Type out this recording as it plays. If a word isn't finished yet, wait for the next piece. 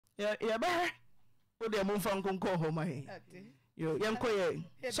ya ba o de mo fa nkonko ho mai yo yenko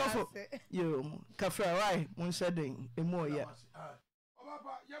ye sofo yo kafra why mo nsedin emu oya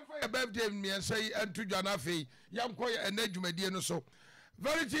Papa, young for your birthday, me and say, and to Janafi, young choir and Nedjumadi no so.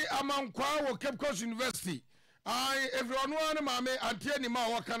 Verity among Kwa Cape Coast University. Everyone one, mammy, and Tiani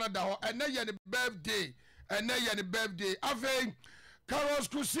Mawa Canada, and then the birthday, and then the birthday. Ave Carlos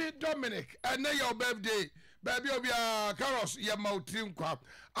Kusi Dominic, and then your birthday. Baby, Carlos, your mountain crop.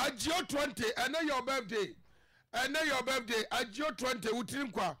 Ajio 20, and then your birthday. And then your birthday, Ajio 20,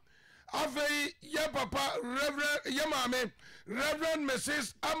 Utim crop. Ave ye papa Reverend ye mame Reverend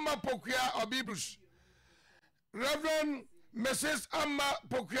Mrs. Amma Pokia Obibrus Reverend Mrs. Amma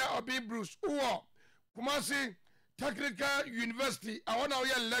Pokia Obibrus uwo Kumasi Technical University awona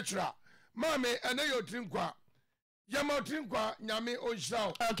ye lecturer mame ene yo trinkwa ye mo trinkwa nyame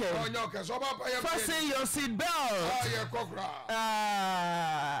onshao okay onyoke so papa ye fasten your seat belt ye kokra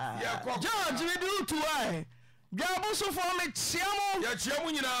ye kokra George we do to why Gabo so for me chiamo ya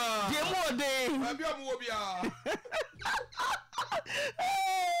chiamo nyina de mo de abi amu obia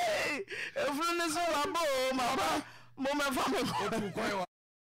eh efunu so abo mama mo me fa me otu kwan wa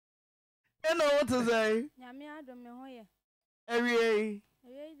eno what to say nyame adom me ho ye ewie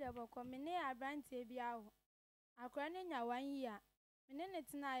de boko me ne abrantie bia wo akora ne nya wan yi a me ne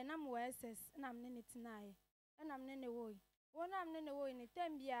tinae na mo SS na me ne tinae na me ne wo na me ne wo ni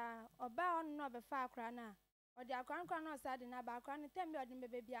tambia oba on no be fa akora na odi akwankwa no sade na ba akwa ne tembe odi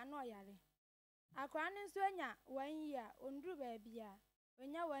mbebia na oyare akwa ne nso anya wan a onduru ba bia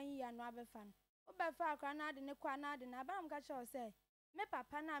onya wan a no abefa no obefa akwa na ade ne kwa na ade na ba mka che o se me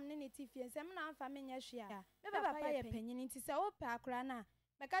papa na amne ne tifie nsem na amfa menya hwea me papa ye panyini nti se ope akwa na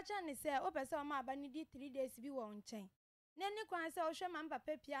beka che ne se ope se o ma aba ne di 3 days bi wo nchen ne ni kwan se o hwe ma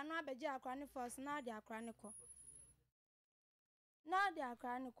papa pia no abeje akwa ne force na ade akwa ne ko na ade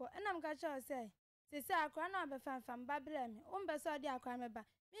akwa ne ko enam ka che o se sisi akwa na obefanfam babrem umbeso odi akwa meba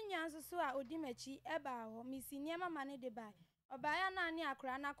minyan so a odi machi eba ho misi niema mane de bai obaya na ani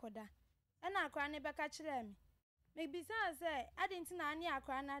akwa na koda na akwa ne beka kire me mebisa se adinti na ani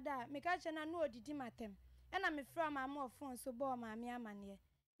akwa na da meka che na no odidi matem na me from ama phone so bo maami amane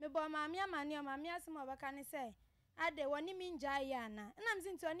me bo maami amane o maami asem obeka ne se ade woni minja ya na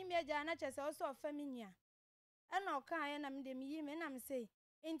mzinti woni meja na chese o so ofa minua na okan na me de mi yi me na me se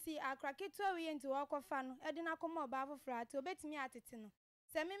enti akraketo wi enti wakofa no edi na komo ba afofra ati obetimi atete no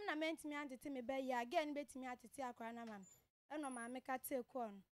se mim na mentimi atete me ba ya again betimi atete akra na mam eno ma me ka te ko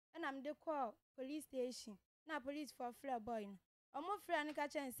no na me de call police station na police for free boy no omo free no ka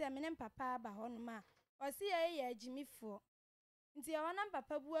chen se me ne papa ba ho no ma o se ye agimifo nti ya wana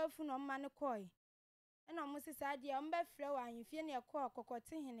papa bu afu no ma ne koi ena omo se sa dia omba free wa ahemfie ne call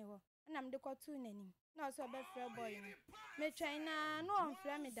kokote hene ho na me de kotu nanim na so be free boy no me twen na no on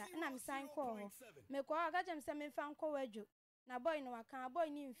free me da na me sign call ho me ko aga jem se me fa nko wadwo na boy no waka boy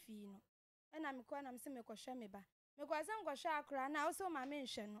ni mfi no na me ko na me se me ko hwe me ba me ko se nko hwe akra na o so ma me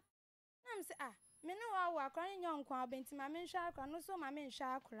nhwe no na me se me no wa akra nyo nko abenti ma me nhwe akra no so ma me nhwe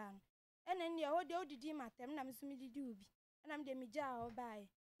akra no ene ne ho de odidi matem na me so me didi ubi na me de me ja ho bae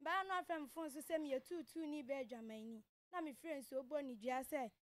ba no afem phone so se me yetutu ni be adwamani na me friends obo ni dua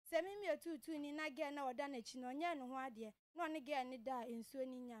se se me yetutu ni na ge na oda na chi no nya ne ho ade na one ge ne da ensuo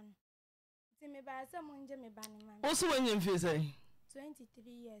ni nya no ti me ba se mo nje me ba ne ma o so wenye mfi say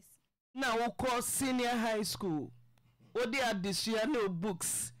 23 years na wo call senior high school o de adesua no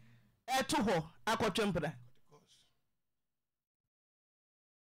books eto ho akotwempra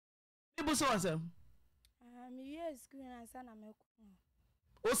ibu so wasem mi yes school na sana me ko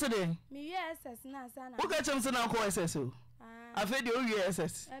o se de mi yes na sana o ka chem se na ko SS o afi de o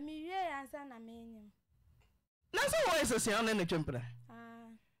SS mi yes na me nyem na so wo SS ya na twempra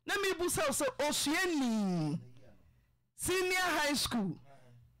na mi bu so osuani senior high school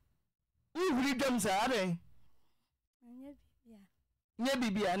uhuri dwam sa ade nye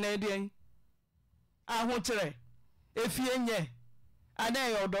bibia na ede aho kire efie nye ada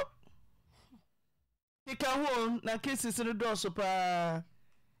yodo kika ho na cases no do so pa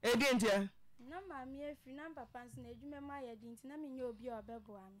ede ntia na ma mi efi na papa nso na edwuma ma ya di nti na me nya obi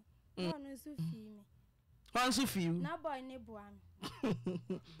obebo ami no nso fi mi nso fi na boy ne bo ami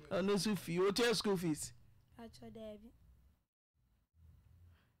nso fi o te school fees acho debi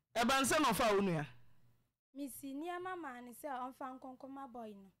ebanse no fa onua misi ni mama ni se onfa nkonkoma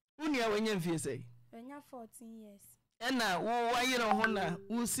boy no onua wenye mfie sei wenya 14 years ena wo wayere ho na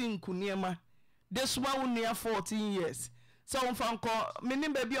wo si nkuniema de suma onua 14 years so onfa nko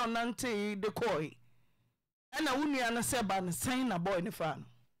menim ba bi onante de koi ena onua na se ba ne san na boy ne fa no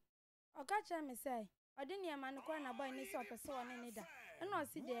oka che me sei odi niema no kwa na boy ni se opese one ne da ɛna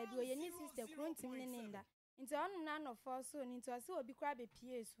ɔsi daabi oye ni sister kuro ntim ne nda nti ɔno na no for so nti ɔsi obi kura be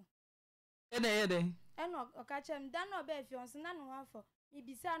pie so ɛna ɛna ɔka kyerɛ da na ɔba afi ɔnso na no afɔ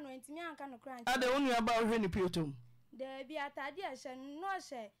bibisa no ntimi anka no kura ade onu aba ohwe ne piotom daabi atade a hyɛ no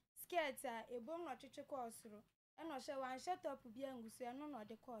ɔhyɛ skirt a ebom na ɔtwetwe kɔ ɔsoro ɛna ɔhyɛ wanhyɛ top bi angusu ɛno na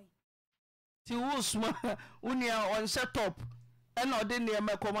ɔde kɔe ti wo suma unia ɔnhyɛ top ɛna ɔde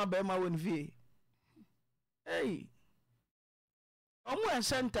nneɛma kɔma bɛrima wɔ ne fie ei ɔmo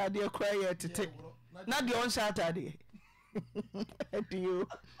ɛhyɛ ntadeɛ kora yɛ tete na deɛ ɔnhyɛ atadeɛ ɛdio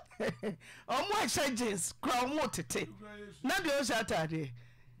ɔmo ɛhyɛ jeans kora ɔmo tete na deɛ ɔnhyɛ atadeɛ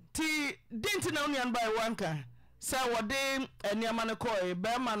ti denti na unia no ba ɛwanka sɛ wɔde nneɛma no kɔe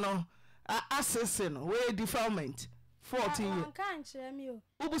bɛrima no asese no wɔyɛ defilement 14 years wanka nkyerɛ mi o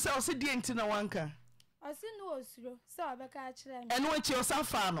ubusa ɔsi die nti na wanka ɔsi no osuro sɛ ɔbɛka kyerɛ mi ɛno akyi ɔsa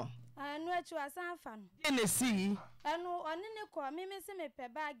fa no ɛno akyi wasan fa no die na si ɛno ɔne ne kɔ mimi se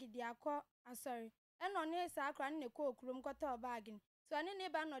mepɛ baagi de akɔ asɔre ɛna ɔne saa akora ne kɔ okurom kɔtɔ baagi no so ɔne ne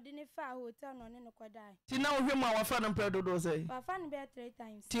ba na ɔde ne fa hotel na ɔne ne kɔdae ti na wohwɛ mu a wafa no mpɛ dodo sɛ wafa no bɛyɛ 3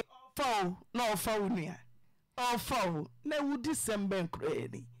 times ti ɔfa wo na ɔfa wo nua ɔfa wo na wudi sɛm bɛn koraa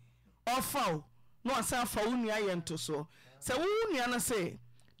ni ɔfa wo na ɔsan fa wo nua yɛ ntosoɔ sɛ wo nua no sɛ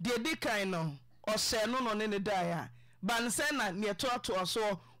deɛ di kan no ɔhyɛ no no ne ne daeɛ a ba ne sɛ na neɛ toatoa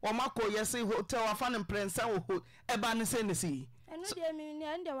soɔ ɔmakɔ yɛ se hotel wafa no mprɛnsa wɔ ho ɛba ne sɛ ne si ɛno deɛ mi ne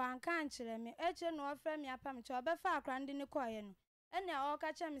ɛnde wanka nkyerɛ me ɛkyerɛ na ɔfrɛ me apam kyɛ ɔbɛfa akora nde ne kɔɔyɛ no ɛna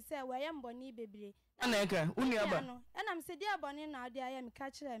ɔka kyerɛ me sɛ wɔyɛ mbɔne bebree ɛna ɛka wo nua ba ɛna me sɛ deɛ bɔne na ɔde ayɛ me ka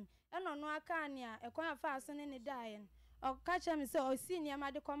kyerɛ me ɛna ɔno aka ne a ɛkwan afa so ne ne daeɛ no ɔka kyerɛ me sɛ ɔsi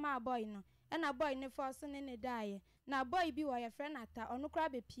nneɛma de kɔma boy no ɛna boy ne fɔ so ne ne daeɛ na boy bi wɔ yɛfrɛ no ata ɔno kora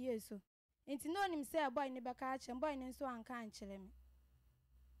bɛpie so nti na onim sɛ boy ne bɛka kyerɛ boy ne nso anka nkyerɛ me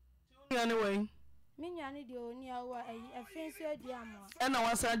nua ne wɛn me nua ne deɛ ɔni awɔ ayi afi nso adi amoa ɛna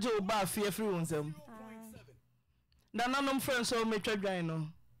wasa gye wo ba afie afiri wo nsɛm na nanom frɛ nso metwa dwan no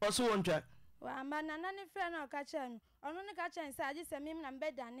ɔso wɔ ntwa ama nana ne frɛ no ɔka kyerɛ no ɔno ne ka kyerɛ sɛ agye sɛ mem na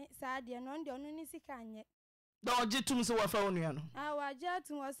mbɛdane saa deɛ no ɔno deɛ ɔno ne sika nyɛ na ɔgye tum sɛ wafa wo nua no wagye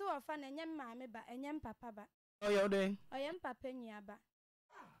atom wɔ sɛ wɔfa no ɛnyɛ maame ba ɛnyɛ mpapa ba ɔyɛ wo dɛn ɔyɛ mpapa nua ba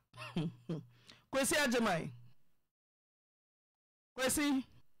kwesi agyeman kwesi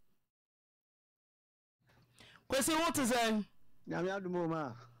wo te sɛ nyame adumo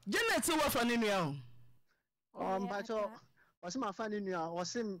ma Janet wafa ne nua o mpacho wase mafa ne nua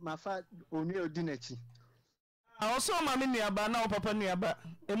wase mafa onua odi nachi ɔso ma me nua ba na papa nua ba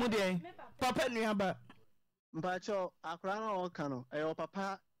emu de papa nua ba mpacho akra na o ka no e o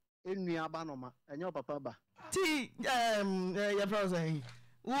papa enua ba no ma enye o papa ba ti ya brother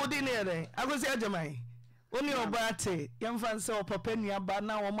wo di ne re agosi agyeman oni oba te yemfa nse o papa nua ba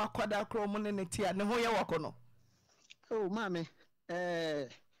na o makwada kro mo ne ne ti a ne ho ye wakono oh mame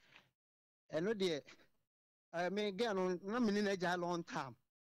eno de me get no na me na ja long time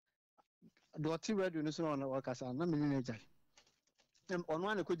do ti radio no so na wakasa na me na ja ono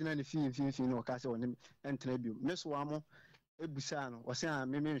an ko gina ne fin no wakasa woni entra biom me so amo ebusa no wo se a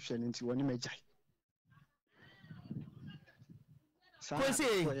me nhwe ne nti woni magya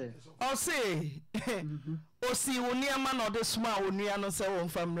kwesi osi osi woni ama na ode suma onua no se wo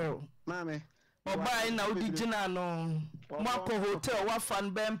mfamre mame obai na odi gina no mwako hotel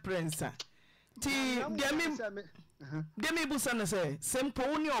wafan ben prince ti demi busa ne se sempo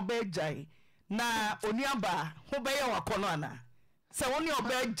woni obejai na oniaba ho beye wakono ana se woni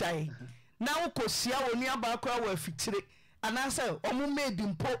obejai na wokosia oniaba akwa wa fitire ana se omu made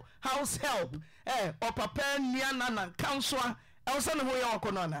mpo house help opapa nua na kanso a ewse ne ho ye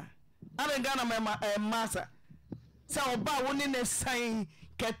wakono ana abenga na masa se oba woni ne san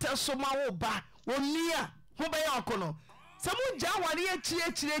kete so ma wo ba onia ho beye wakono se mu ja ware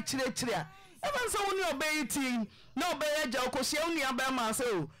chire a even so woni obey tin na obey ja okosia woni aba ma se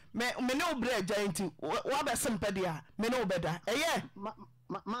o me ne obre ja nti wa be sempede a me ne obeda eye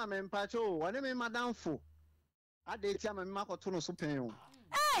ma me mpacho woni me madamfo ade ti ama me makoto no so pen o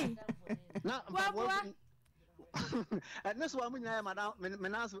na neso wa munya madam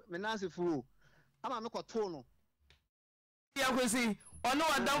menase fu ama me koto no ya kwesi ono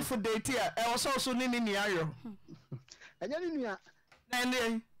wadamfo date a e so ni ni ayo enye ni nua na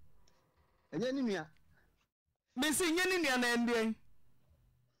ndie enye ni nua bisi nye ni nua na ndie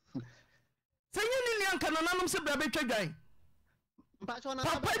se nye ni nua kan nanom se bra betwa dwan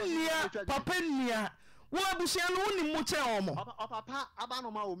papa nua wo abusia no woni mu che omo o papa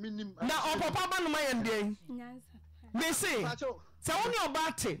abano ma o minim na o papa abano ma ye ndie bisi se woni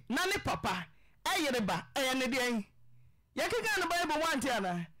obate na ne papa ayereba eye ne die yakeka no bible wanti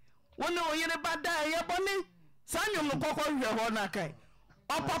ana woni oyereba da ye boni sanyum no kokko hwe ho na kai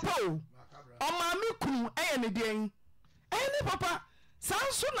papa o omami kunu eye ne den ne papa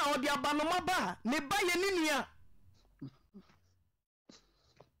sanso na odi abanoma ba ne ba ye ne nua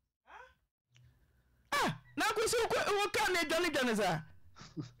na kwesi wo ka ne dwane za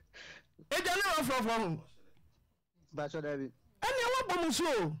e dwane wa frofo ho ba so David ene wa bomu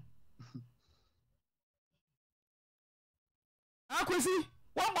so akwesi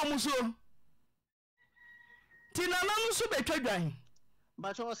wa bomu so ti nana no so betwa dwan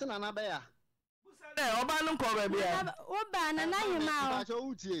ba so se nana ba ya oba no ko ba bia oba nana hima ba so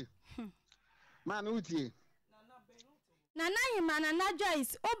utie ma me utie nana hima nana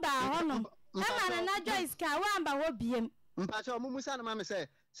Joyce oba hono ema nana Joyce ka wa amba ho biem mpa so musa na ma me se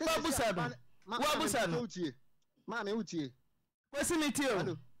wa busa no utie ma me utie kwesi ni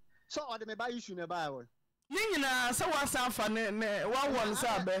tio so ode me ba issue ne ba wo ni nyina se wa san fa ne wa won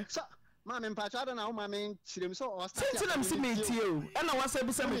sa be ma me mpa so na wo ma me chirem so o start sintinam si me tio e na wa se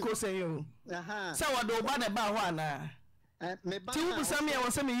bi se me ko sen yo se wa do ba ne ba ho ana me ba ti wo busa me e wa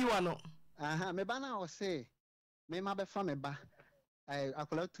se me yiwa no me ba na o se me ma be fa me ba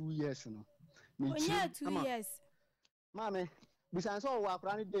akola 2 years no me chi 2 years Mame, bisan so wa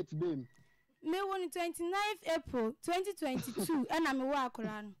akora ni date be mi. Me won 29th April 2022 na me wa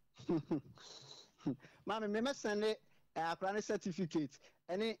akora no. Mame, me send akora ni certificate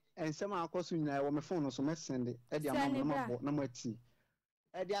ene ensem akoso nyina wo me phone no so me send e dia mamo na mo ati.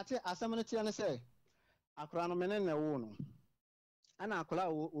 E dia ate asem no tie ne se akora no me ne na wo no. Ana akora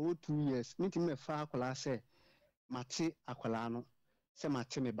o 2 years, nti me fa akora se mate akora no se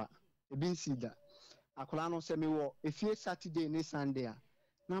mate me ba. Ebi nsida. Akola no se me wo efie Saturday ne Sunday a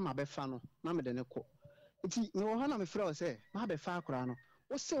na ma be fa no na me de ne ko enti me wo ha na me frɛ o se ma be fa akola no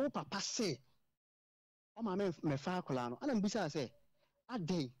wo se wo papa se o ma me fa akola no ana mbisa se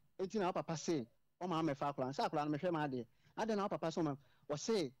ade enti na wo papa se o ma me fa akola se akola no me hwɛ ma ade na wo papa so ma wo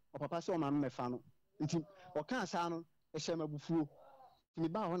se o papa se o ma me fa no enti o kan sa no e hye ma bufuo me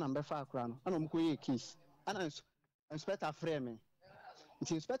ba ho na me fa akola no ana mo ko ye case ana inspector frɛ me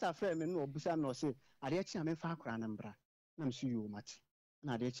nti inspector frɛ me no obusa no se ade chi ame fa akora na mbra na msu yo mate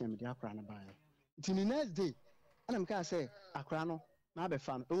na ade chi ame de akora na baa nti ni next day ana mka say akora no na be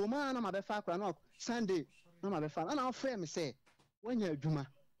fa no o ma na ma be fa akora no Sunday na ma be fa na ofre me say wanya adwuma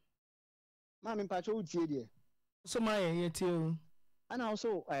ma me mpacho utie de so ma ye tie o ana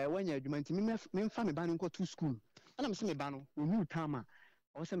also wanya adwuma nti me mfa me ba no to school ana me se me ba no onu tama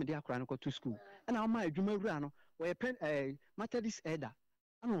o se me de akora no to school ana o ma adwuma wura no o ye pen Methodist elder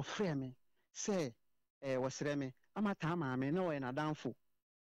ana ofre me say wasere me amata maame na wo na danfo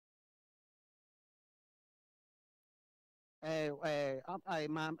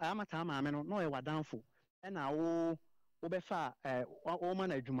amata maame no na wo wadanfo na wo be fa wo ma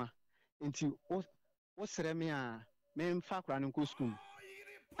na adwuma nti wo sere me a me mfa akora no ko school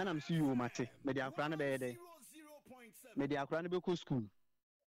ana msi yo mate me de akora no be yede me de akora no be ko school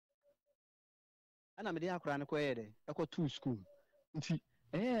ana me de akora no ko yede e ko to school nti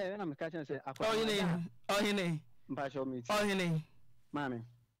na me ka chen say akora ohine mpasho mi ohine mame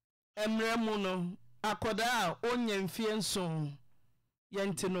emre mu no akoda a onya mfie nson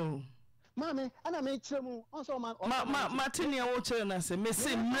yente no mame ana me kire mu onso matini a wo kire na se me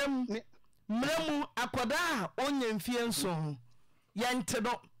se mremu akoda a onya mfie nson yente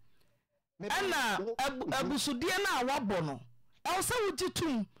no ana abusudie na wabo no e se wo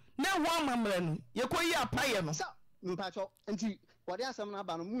gitum na ho amamre no ye koyi apaye no mpacho nti wode asem na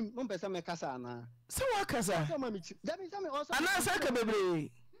ba no mo pese me kasa na se wa kasa ana se ka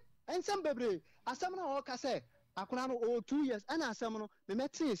bebre ensem bebre asem na o kasa akora no 2 years ana asem no me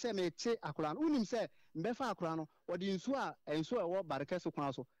meti se me che akora no unim se mbefa akora no wode nsu a wo baraka so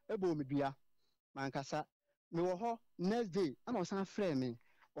kwan so ebo medua mankasa me wo ho next day ana o san frɛ me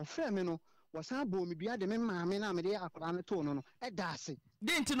o frɛ me no wo san bo medua de me maame na me de akora no to no e da ase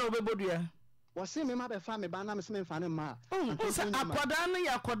denti na obebodua wose me ma be fa me ba na me se me fa ne ma akoda no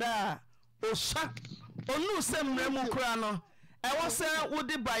yakoda o sha onu se mremu kura no e wo se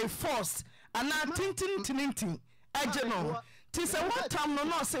wodi by force ana tintin aje no ti se watam no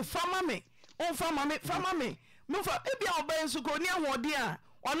no se fama me o fama me no fa e bia oba ensu ko ni ahode a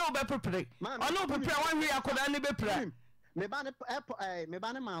ono oba prepare ono prepare wan wi akoda ne be pra me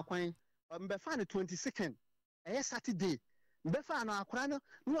ba ne ma kwan me fa ne 22nd Saturday mbefa na akora no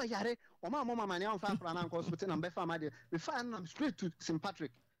yare o ma mama ne amfa akora na nko hospital na mbefa ma de we fa na straight to St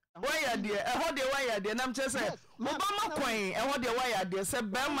Patrick why de ehode why de nam che say obama kwan ehode why de say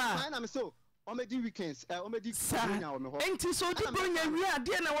bema na me so o me di weekends o me di nya o me ho enti so di bronya wi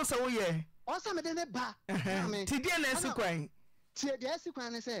ade na wo say wo ye o say me de ne ba ti de na esi kwan ti de esi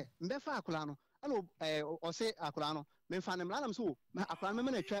kwan ne say mbefa akora no ana o say akora no me fa ne mlanam so akra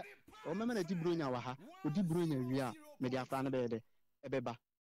me na twa o me na di bronya wa ha o di bronya wi a me di akra na be de ebeba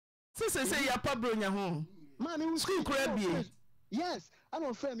say ya pa bronya ho mami school kura bie yes ana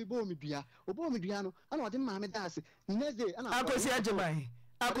o frɛ me bo me dua o bo me dua no ana o de mami da ase next day ana akosi ajeman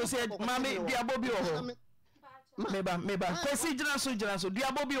akosi mami dia bobi ho meba kosi gyina so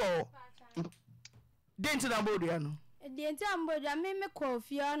dia bobi ho denti na bodua no denti ambodia me ko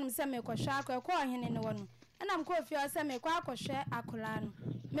fie onum se me ko hwa ko ohene ne wono na m ko fie se me ko akohwe akora no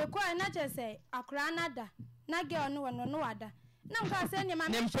me ko na che se akora na da na ge ono wono no wada na m ka se ne ma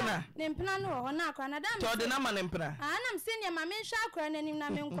me mpena no ho na akora na da to de na ma ne mpena na m se ne ma me hwa akora na nim na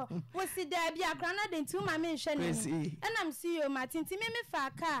me nko wo si da bi akora na denti ma me hwe ne na m si yo ma tinti me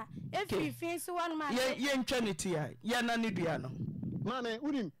fa ka efifin so wono ma ye ntwa ne tia ye na ne dua no mame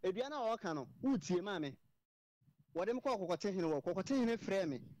urim edua na wo ka no utie mame wode me kokote hene wo kokote hene frɛ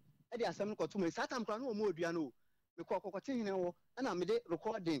me e de asɛm no koto me satam kra no mo odua no me kokote hene wo na me de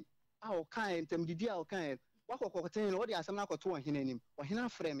recording a o kanntem didi a o kan wa kokote hene wo de asɛm na koto hene anim o hene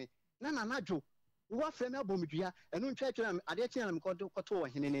frɛ me na nadwo wo frɛ me abɔ me dua ɛno ntwa ade kye na me koto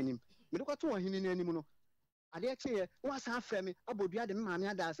hene anim me de koto hene anim no ade kye wo asa frɛ me abɔ dua de me maame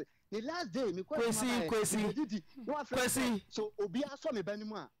adase the last day me kwesi so obi aso me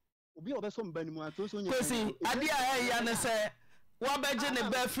banimu a obi obeso me banimu a to so nya kwesi ade a ya ne se wo beje ne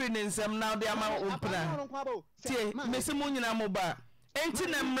ba free ne nsem na de ama ompra tie mesi mu nyina mo ba enti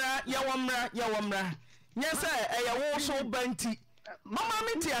na mra ya wo mra nya se eya wo so banti mama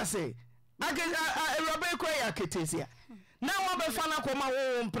me tie ase robe ko ya ketesia na wo be fa na koma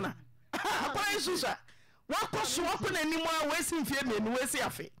wo ompra akwa isusa wakoso wakona nimu a wesi mfie menu wesi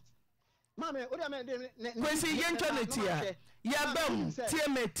afi mame o da me kwesi yento ne tia ya bam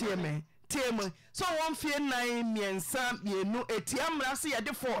tieme so won fie nan miensa mienu etia mra se ye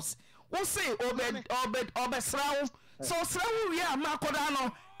de force wo se obesrawo so srawo wi a makoda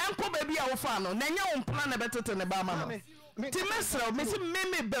no enko ba bi a wo fa no na nya wo mpana na betete ne ba ma no ti mesrawo mesi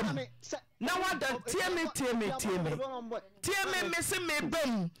meme bam na wada tieme mesi me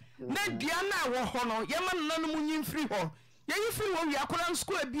bam na dua na wo ho no ye ma no mu nyimfiri ho ye free wo wi akora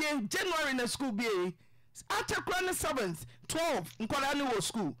school bie January na school bie atakora ne 7th 12 nkora ne wo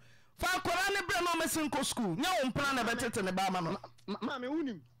school fa akora ne bre no mesin ko school nya wo mpana na betete ne ba ma no mame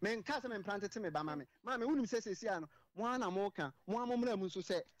unim men ka se men plantete me ba mame unim se ano mo ana mo ka mo amomra mu so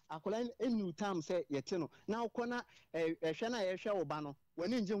se akora enu tam se yete no na akona ehwe na ye hwe wo ba no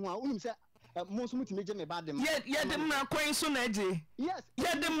wani nje ho a unim se mo so mutime je me ba dem ye de mra kwan so na eje yes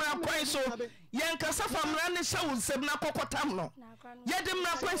ye de mra kwan so ye nkasa famra ne hye wo nsem na kokotam no ye de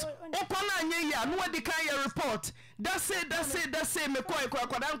mra kwan so okona anye ya no wadi kan ye report that's it me koi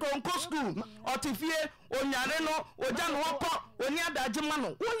kwadan ko school otifie onyare no oja no okọ oni adaje ma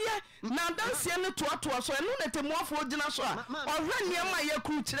no woye na danse ne toatoa so eno ne temuafo ogina so a ohwe niam ye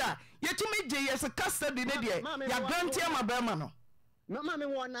kru kira ye tumi je ye se custody ne de ya grant am abema no mama me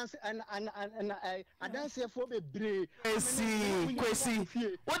won and adanse fo be bre kwesi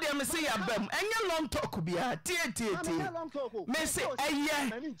wo de me say ya bam enye long talk bia tie me say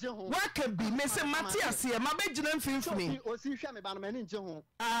eye waka bi me say Matias ye ma be gina mfimfini o si hwa me ba no mani nje ho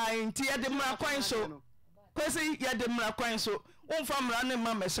nti ye de mra kwan so kwesi ye de mra kwan so wonfa mra ne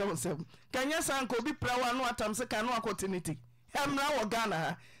ma me hye wonsem kanya sanka obi prawa no atam se kan no akotiniti emra wo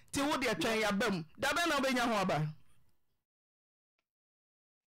Ghana ti wo de atwan ya bam da be na obenya ho aba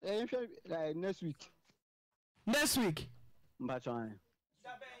next week. Mbachwan.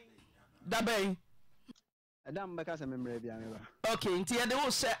 Dabei. Adam beka se memre bia me ba. Okay, nti ye de wo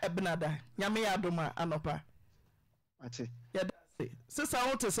se ebnada. Nyame ya adoma anopa. Ati. Ye de. Sisa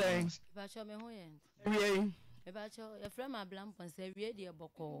wo te say. Bacho me ho ye. Wie. Me bacho ye frɛ ma blampon se wie de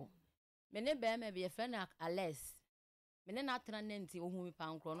bɔkɔ. Me ne be me be ye frɛ na Alex. Me ne na tra nenti ohun mi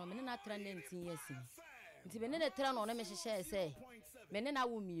pankro no me ne na tra nenti yesi. Nti me ne ne tra no na me hyehyɛ se me ne na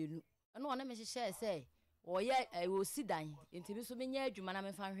wo mienu no na me hyehyɛ se oye wo sidan nti bi so me nya adwuma na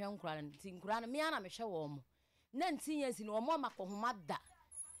me fa hwɛ nkura nti nkura no me ana me hwɛ wo mo na nti yesi no mo makohoma da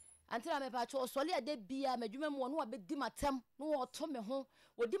antira me pa cho sole ade bia madwuma mu no obedi matam no wo to me ho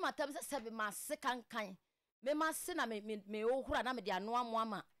wodi matam se sebe ma se kankan me ma se na me ohura na me de ano amo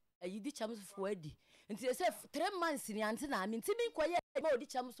ama ayidi cham so fo adi nti se 3 months ni ante na me nti bi koye ma odi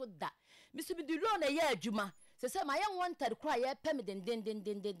cham so da mi so bi di lo na ye adwuma se ma ye wanted kra ye pɛ me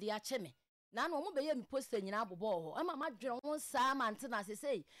den ya che me na no mo be ye mi poster nyina abobo ho ama ma dwere ho saa ma ante na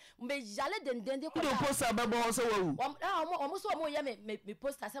se me jale den ko do poster bebo ho se wawu o so mo ye me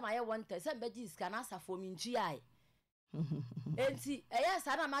poster se ma ye wanted se be ji iska na asafo mi nji ai enti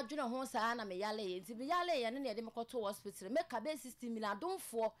saa na ma dwere ho saa na me yale ye enti me yale ye ne de me koto hospital me ka be 60 million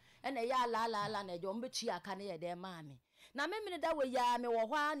domfo na ye ala na je o mbechi aka ne ye de ma me na me da we ya me wo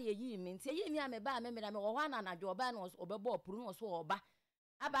hwa na yeyi me nti yeyi me a me ba me na me wo hwa na adwo ba na obebo opuru no so oba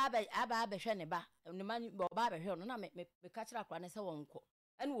aba hwe ne ba ne ma oba ba hwe no na me ka kira akwa ne se wonko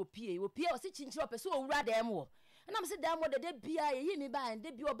ene opie o se chinchira opese owura dem wo na me se dem wo de bia yeyi me ba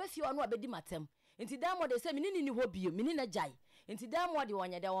de bia obefie ono obedi matem nti dem wo de se me ni ho bia me ni na jai nti dem wo de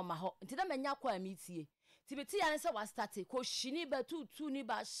wonye de wo ma ho nti da manya kwa mi tie tibiti ya ne se wa start ko shini ba tutu ni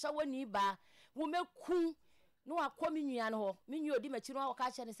ba shawani ba wo meku no akọ minua no ho minua odi machi no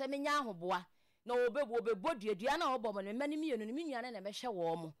ka kye ne se menya ahoboa na obebo dua na obo mo ne mani mienu ne minua na mehwe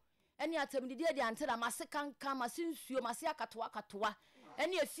wo mo ene atam didi ade antera mase kanka mase nsuo mase akatoa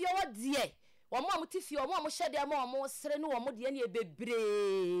ene afie wo de wo mo amtifie wo mo hyede mo sere no wo mo de ene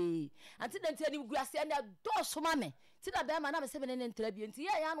bebre antidenti ani guase ene do so ma me ti da be ma na me se be ne ntera bi enti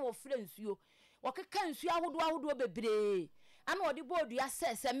ya na wo fre nsuo wo keka nsuo ahodo bebre ana odi bodu ya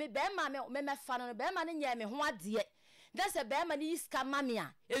se me be ma me fa no be ma ne nya me ho ade da se be ma ni iska mame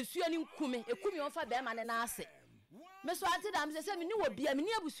a ensuo ni ekumi on fa be ma ne na ase me so ante da me se me ni wo bia me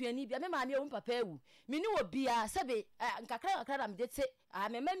ni abusuani bia me ma me wo papa ewu me ni wo bia se be nkakra da me dete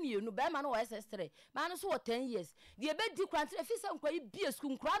me ma mienu be ma no wo SS3 ma no so wo 10 years de be di kwante fi se nkwa yi bia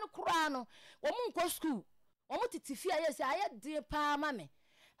school nkura no wo mu nkwa school wo mu titifia yes aye de pa ma me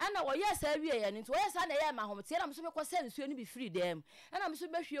ana wo yes awie ye nti wo yes na ye ma hom tie na me so be ko se nsuo ni bi free dem ana me so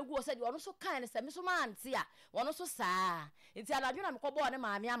be hwie gu wo se de wono so kan ne se me so ma ante a wono so saa nti anadwo na me ko bo ne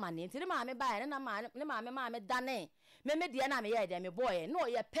maame amane nti ne maame ba ye ne maame dane me de na me ye de me boy no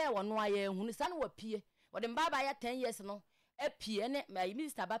ye pe wono aye hunu sa na wo pie wo de mbaba ya 10 years no apie ne my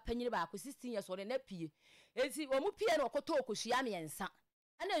minister ba panyini ba ko 16 years wo de na pie enti wo mu pie no koto okohia me ensa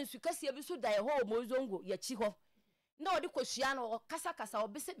ana nsu kase bi so da ye ho mo zongo ye chi ho na odi kohia no kasa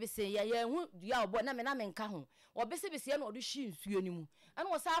obese ye hu dua obo na me nka ho obese na odi hyi nsuo ni mu ana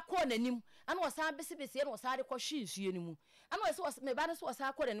wo sa akọ nanim ana wo sa bese na wo sa de kọ hyi nsuo ni mu ana wo se me ba no so wo sa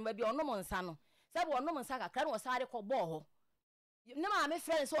akọ nanim ba bi onom nsa no se bo onom nsa kakra na wo sa de kọ bo ho ne ma me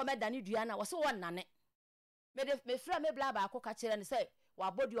friend so o me dane dua na wo se wo nane me friend me bla ba akọ ka kire ne se wa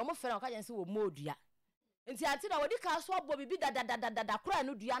bodi o mo friend o ka je se wo modua nti ati na wodi ka so abo bibi da kura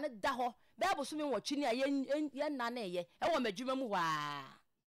no dua ne da ho be aboso mi wotwi ne ye nane ye e wo madwuma mu wa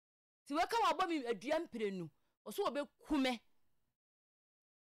ti we ka wa bo mi adua mprenu o so obe kume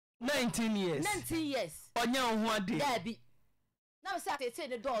 19 years onya ho ade da bi na me se atete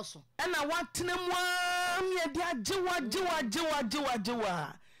ne dooso e na watene mu me de ajewa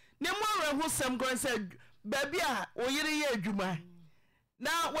ne mu areho sem go se ba bia oyire ye adwuma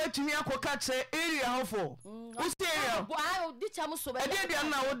na watumi akoka kire area hofo usi area bo di cham so be dia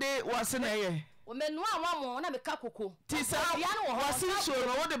na wo de wase na ye o menu anwamo na me ka koko ti sa wase so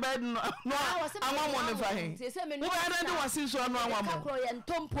no wo de bed no anwamo ne fa he wo be de wase so no anwamo ka kro ye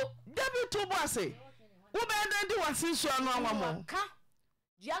ntompo dabi to bo ase wo be de wase so no anwamo ka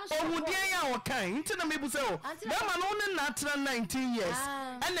ohudie ya wo kan nti na mebu se o be ma no ne na tra 19 years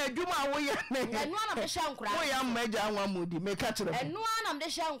ana adwuma wo ye ne enu ana me hye nkura wo ya mmaja anwamo di me ka kire enu ana me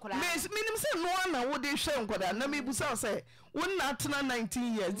hye nkura minim se no ana wo de hye nkura na mebu se wo na tra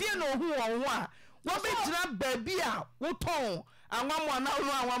 19 years die na ohu won ho a wo be tira baabi a wo ton anwamo na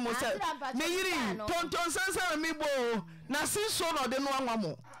wo anwamo se me yiri tonton sansan me bo na sinso no de no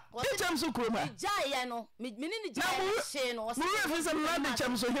anwamo de chamso kroma jaye no me ni jaye she no mo refi se na de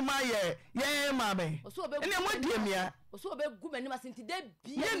chamso hima ye maame ene mo die mia oso obe gu mani masinti de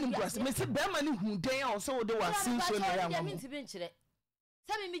bia ye nim kwase me se be ma ni hu den a so wo de wa sinso na ya mo minti bi nkire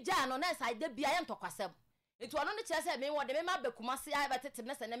se me ja no na sai de bia ye ntokwasem etu ono ne kire se me wo de me ma bekuma se ai betete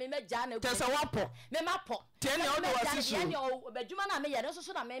ne se na me ja na te se wapo me ma po te ne o de wa sinso ye ne obadwuma na me ye no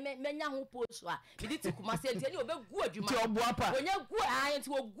so na me nya ho poso a me di tikuma se enti ne obe gu adwuma ti obo apa onya gu ai enti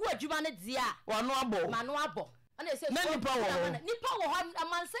wo gu adwuma ne dia wa no abo ma no abo ana se nipa wo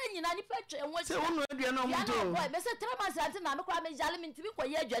amansa nyina nipa twa enwo se wonu adua na mo to me se 3 months ante na me kwa me jale me ntibi kwa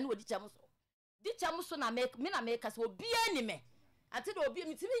ye adua ne odi cham so na me na me ka se obi ani me ante do obi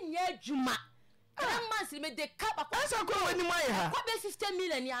me ntibi nya adwuma 3 months me de ka ba kwa asa kwa wani mai ha kwa be 50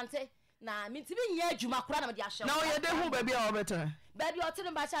 million ante na me ntibi nya adwuma kura na me de ahye na o ye de hu baabi a obeta baabi otire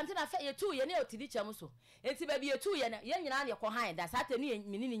mba chante na fe ye tu ye ne otidi cham so enti baabi ye tu ye na ye nyina na ye ko han da sate ne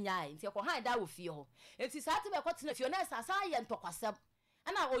minini nyae enti ye ko han da wo fie ho enti sate be ko tena fie na sasa ye ntokwasem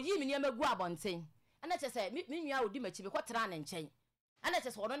ana oyi mi ne magu abonten ana chese mi nua odi machi be ko tena ne nchen ana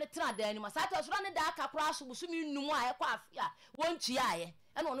chese ono ne tena da anima sate so ne da aka kura so busu mi numu a ye kwa afia wontu aye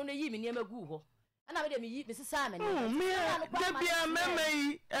ana ono ne yi mi ne magu ho ana me de mi yi me sisa me ne da bia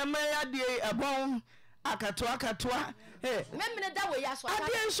memei emaya de abon akatoa memene da we ya so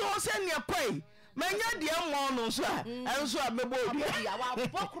ade so se ne kwai manya de mo no so a enso a mebo ya wa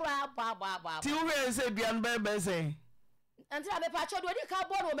bokura ba ti wo we se bia no be se Until I be patch or the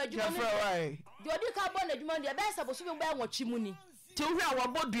carbon or Majumani. Do the carbon and Jumani, the best of a swimming by what Chimuni. To hear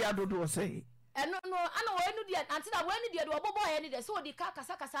what body I do say. And no, I know when you did until I went to the Bobo and the so the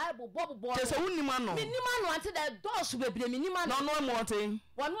Kakasaka Bob boy. There's only man until the doors will be minimal. No more thing.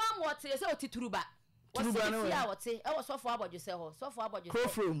 One more say so Titruba. I would say, I was so far about yourself, so far about your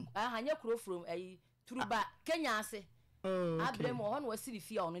crowroom. I had your crowroom, a Truba, Kenya say. I blame one was city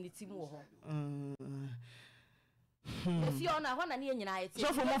fear on any team war. If you're not one and United,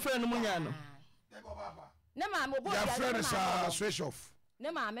 so for my friend Muniano. No, mamma, your friends are switch off.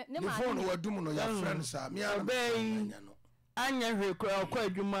 No, mamma, no, phone who are doing your friends are me. Anya hwekra kwa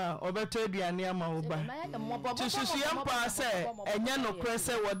adwuma obeto aduane ama wo ba tisusu pa se enya no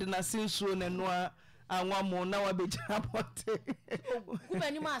krese wode na sinsuo na no anwamo na wa bejina bote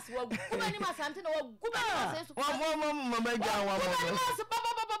kumani mas ante na wa kumani mas wa mama ja anwamo kumani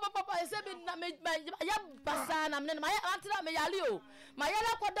mas papa ese bi na ya basa na me na ante na me yale o ma yale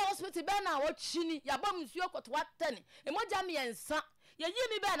kwada hospital be na wo chini ya bom nsuo kwoto wa 10 emoja me yensa ye yi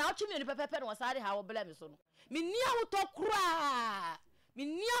mi be na wo chimi ni pepepe no sare ha wo bele me so no minia hoto kura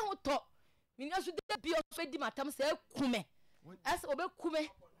minia hoto minia su de bi o fe di matam se kume es obe kume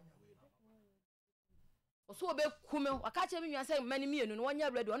oso obe kume aka che mi nwa se mani mienu no wonya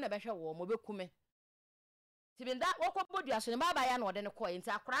ready on na be hwe wo mo be kume tibinda wokọ bodu aso ne baba ya na ode ne koy nti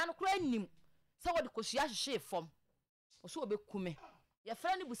akora no kura nim se wode kosia hye fom oso obe kume ye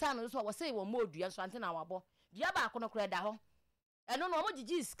fra ne busa no so wo se wo modu ya so ante na wabo dia ba akono kura da ho eno no mo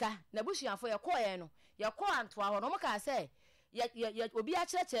gigi iska na busuafo ye koye no ye ko anto aho no mo ka se ye obi a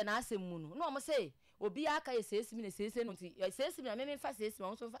chereche na asem mu no no mo se obi aka ye sesimi na sese no nti sesimi na me fa sesimi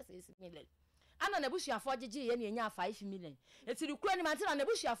mo so fa sesimi le ana na busuafo gigi ye na enya 5 million etiri kura ni mantena na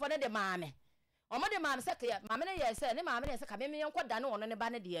busuafo ne de maame omo de maame se ka maame ne ye se ne maame ne se ka me yenko da ne ono ne ba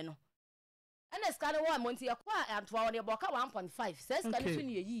ne de no ene ska ne wo monti ye ko anto aho ne boka 1.5 se ska ne so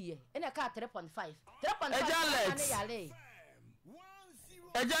ne yiye ene ka 3.5 ne yale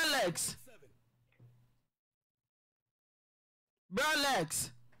Alex.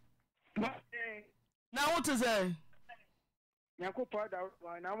 Bralex. Now what is it? Nyako pada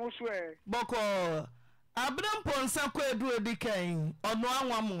na mo so e. Boko. Abram ponsa ko edu edikan ono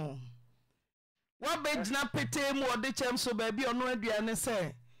anwamo. Wa bejina pete mu ode chem so ba bi ono aduane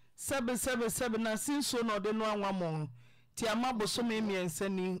se 777 na sinso no de no anwamo. Ti amaboso me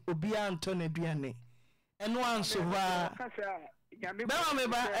miensani obi anto na aduane. Eno anso ha. Bema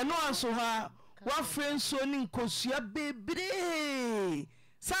meba eno anso ha wa frenso ni nkosua bebre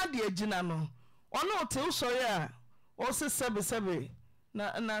sade agina no ono te usori a o se 77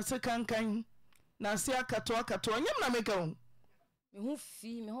 na se kankan na se akato nyem na meka ho me ho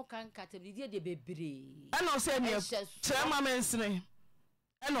fi me ho kankata bidie de bebre ana o se ne chema mensene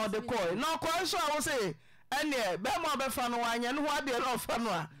ana o de koy na koy so a wo se ene bema obefa no wanya no ho ade no ofa no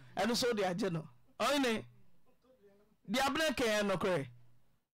a eno so de age no oyine Diable ke no kre.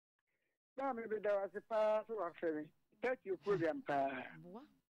 Na me be da wase pa so afemi. Take your program pa.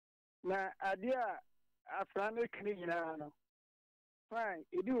 Na adia afrane kini nyina no. Fine,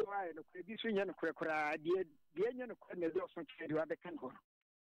 ebi wo ai no ebi so nya no kura de nya no kura na do so kedi wa be kan ho.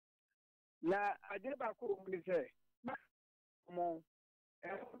 Na ade ba ko mu ni se. Mo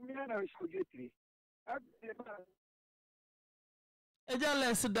mi na so jetri. Eja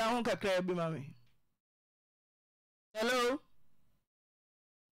less down kakra bi mami. Hello.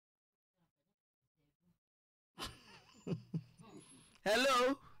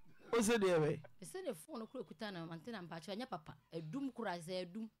 Hello. What's the deal? It's the phone kura kuta na antena mpacho anya papa. Edum kura za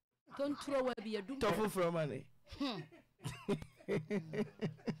edum. Don't throw away be edum. Tofu from money.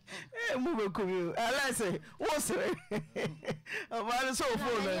 Eh move ko you. Alase, what's it? Amani so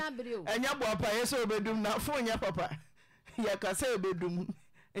phone. Anya bo apa yeso obedum na phone nya papa. Ya ka say obedum.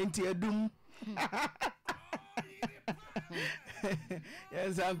 Enti edum.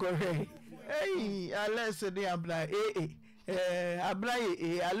 Yes, Uncle Ray. Hey, Alex, the Abla, Abla,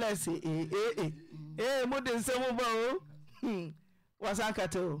 Alex, Modern Samubo. Was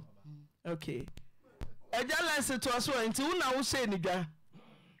Ankato? Okay. A jealous to us until now say, Nigga.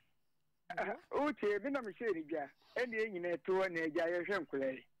 Oh, Tina, Michelle, and the Indian to an Ejaya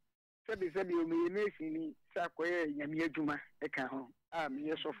Shankule. Sabi you may make me Sakwe, Yamia Juma, a can.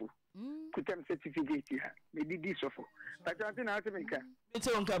 Yes, awful. Kutem certificate ya me didi sofo but anti na atemeka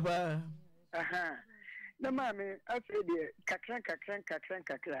biton kaba aha na mame afi de kakran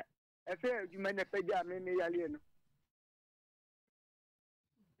afi adwuma na pagya me yale no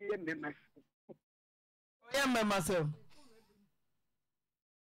ye myself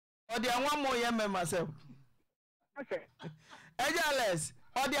odi anwa mo ye myself okay ejales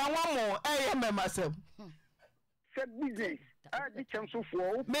odi anwa mo ye myself say business the chance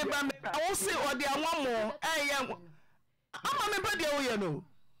for me ba wo se odi awon mo ama me ba dia wo ye no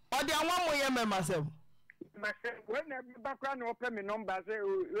odi awon mo ye me myself myself when I background open me number say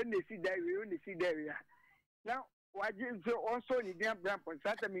when they see that now waje so also ni dia brand for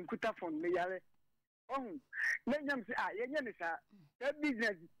sata me nkuta phone me yare na nyam say yenye ne sa that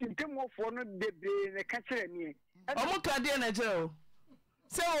business tim wo for no bebre ne ka kire me omo ka dia na kire o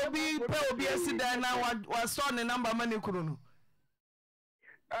se obi pe obi asida na wa store ne number ma ne kuru no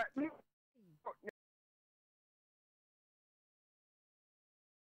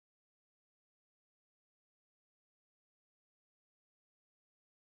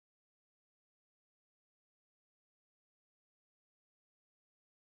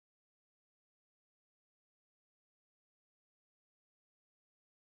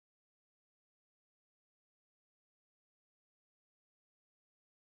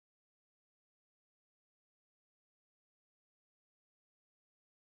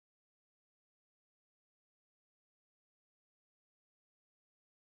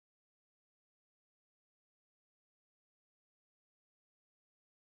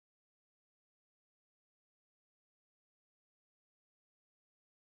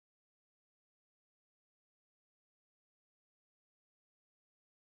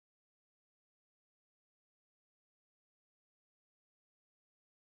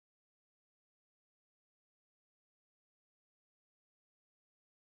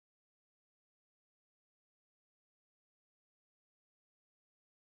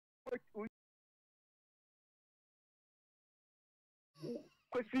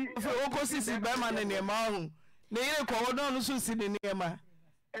Okosi si be ma ne ne ma hu ne yire ko wodon no so si ne ne ma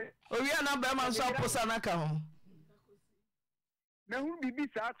owi ana be ma so aposa na ka ho na hu bibi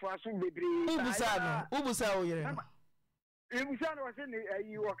sa to aso bebre ubusa o yire ubusa no se ne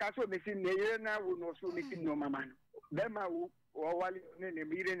ayi wo ka so mesi ne yire na wo no so mesi no mama no be ma wo wali ne ne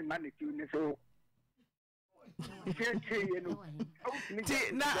yire ne ma ne ti ne so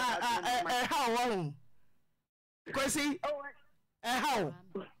ti na how wo Kwesi how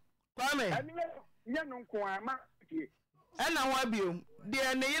kwame ya no nko ama tie na ho abiom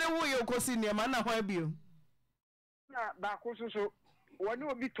de ne yire wo ye kosi ne ma na ho abiom na ba ko so woni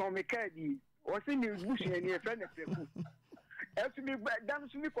obi ton me kadi o se ni busu ni e fe na preku esu mi dam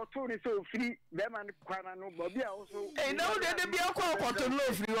su mi ko to ni so free be ma ni kwana no bo bia wo so na wo de bia ko to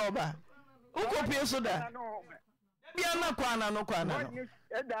no free oba uko pie so da bia na kwana no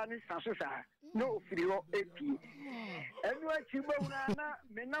e da ni saso sa no free o epi enu achi gbo na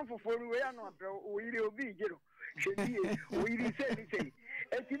me na foforu we ya no apre o yire obi jero shedi o yire se ni se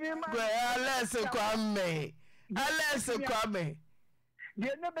etimi ma Alex kwame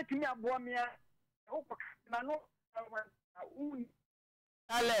de na betimi abo me a o na no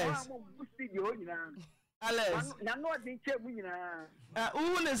Alex na no de che mu nyina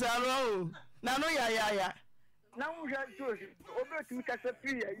ne sa ro na no ya na wo ja to obetimi ka se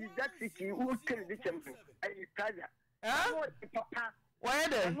free yi that city wo kere de chempo ai kaja papa why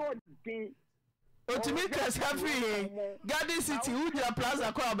there otimi ka se free Garden City Uja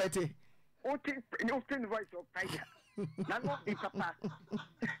Plaza ko abete Often voice of Tiger. Not the papa.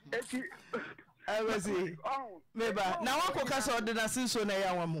 I was see. Meba, now what coca so the Nasin so na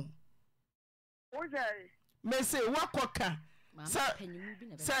ya wamu. What's I? Me say what coca.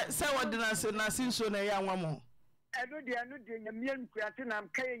 Say what the Nasin so na ya wamu. I know they are not doing a million creatin. I'm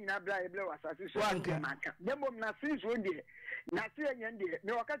carrying a blind blow assassin. The mom Nasin so dear. Nasin and dear.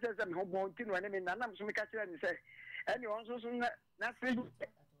 No, I can't tell them home mountain when I'm in Nanam so make a and say, and you also Nasin.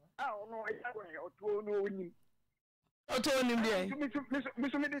 Oh no, I don't know him. I told him there.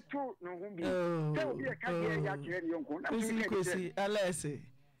 Miss Mede too, no, whom be a carrier, young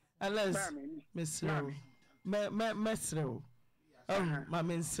Alas, Miss Mesro. Oh, my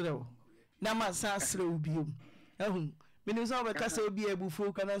minstrel. Namasa slow beam. Oh, Minus over Castle be a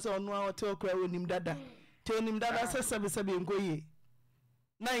buffo, can I saw no hour talk with him dada. Tell him that I said Sabi and Goye.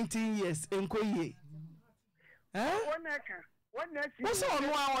 19 years in Koye. Eh? What's on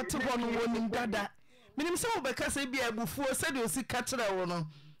one to one him dada? Minim so because e bia bufuo said o si ka kire wo no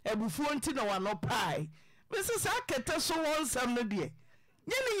ebufuo nti na wa no pai Mrs. Akete so won sam no de nye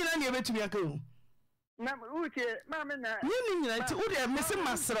ni nyina ne betumi aka hu na uche mama na nye ni nyina ti wo de mesi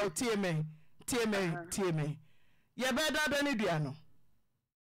masra tie me ye be da ne dua no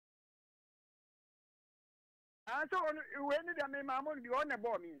so we ni da me mama bi o na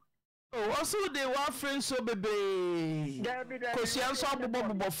bo mi oh also they were friends so bebe ko sia so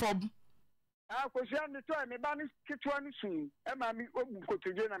abobo fom Kosia me to me ba ni kitwa ni sun e ma mi obu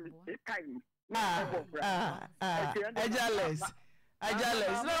kotoje na me time Ejales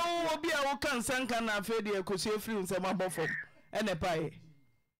Ajales na obi a wo kan sanka na afi de ekosie free nsem abofom ene pae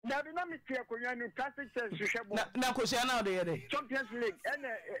na bi na me tie akonya no classic chess hwehwebo na kosia na de yede Champions League ene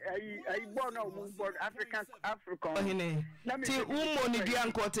ai ball na wo ball African ohine ti ummo ni dua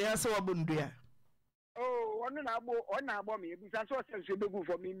nkote ya se wabundua oh onu na agbo me ebusa so se begu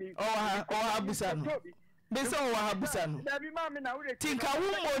for me ha busa no bese o ha busa no na bi ma me na wo ti nka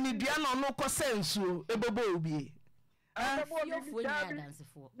ummo ni dua no no ko sensuo ebebo obi Daddy,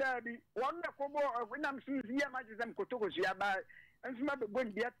 one that come when I'm seeing here, my jam Kotokosia by and some other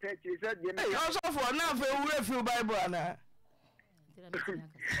good dear church. Hey, also for now, for few Bible, Anna.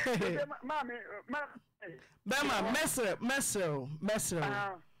 Mammy, Bema, Messer,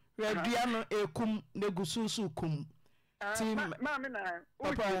 Rediano, a cum, negususu cum. Mammy,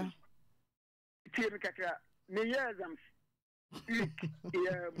 Papa, Tim Catra, me years,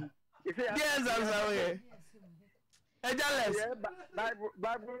 yes, I'm sorry. Ajales. Bible.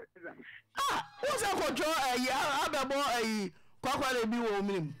 What's that control? Ababo, Quaquare be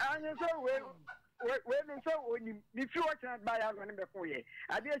woman. And so, when you feel what by our running before you,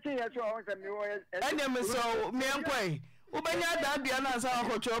 I did say, yes, and then so, me and Quay. Ubenya that be an answer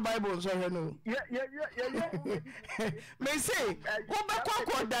control Bible, so no. Yeah. May say, go back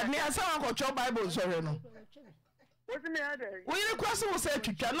that near some control Bible, so no. What's the matter? We question was said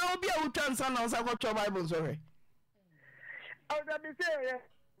to now be a chance and answer control Bible, sorry. Oh, that be say,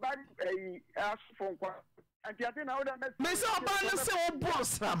 but a phone call. And the other now that Miss Obana say,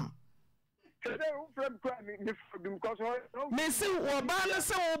 Bossam. From because Miss Obana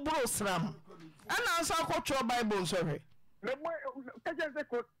say, Bossam. And answer control Bible, sorry. No more, I just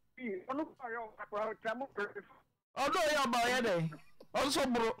could be on although you're by day. Also,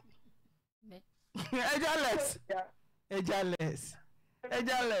 bro.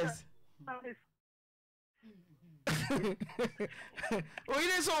 Ejales. We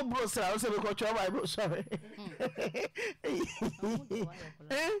need so bros. I was able to Bible. Sorry.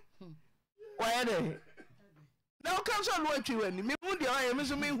 Why are they? Now comes on what you and me. Would I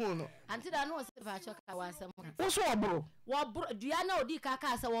miss me who? Until I know if I check our some. What's what, bro? What do you know? The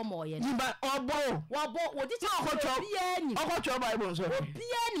Kaka one more. But oh, bro. What did you know? I got your Bible. Sorry.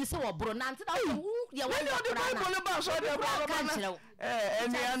 Piani so bro. Nanti da you want the Bible about so the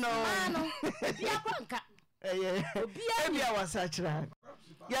and I know. Maybe I was such a.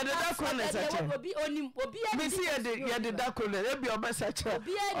 Yeah, the dark one is such a. We see the dark one, there be a such a.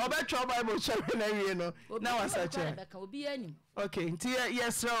 Or better Bible, you know. Now I such a. Okay,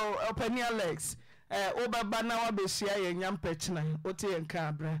 yes, so open your legs. Oba Banawa Bessia and Yam Petna, Oti and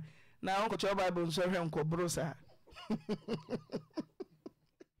Cabra. Now, Uncle Bible, so Uncle Brosa.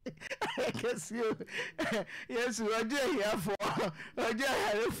 I guess you, yes, you are here for,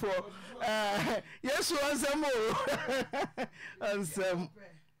 yes,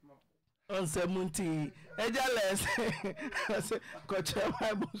 on some munti, Ejales, Coach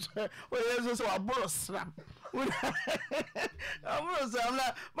Bible, yes, so a boss. I'm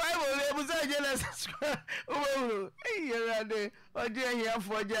not Bible, was I jealous? Oh, here, dear, here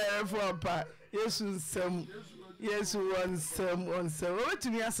for Jaya for a part. Yes, some. Yes, one some. What to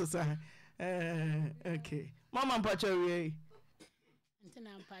me, sir? Okay. Mama Pacho, we.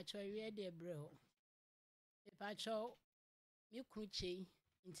 Antina Pacho, we dear bro. The Pacho, you cruchy,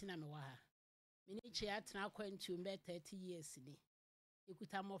 Intina Maha. Minichi at now going to bed 30 years. You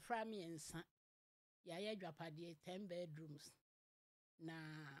could have more from me and son. Yaya drapadi 10 bedrooms.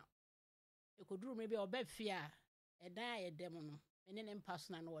 Now, you could do maybe a bed fear, a die a demon, and then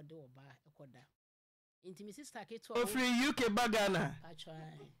pass on what do by a quarter. Into Mrs. Tacket to free UK Bagana.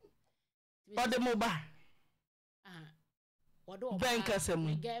 Or the Moba.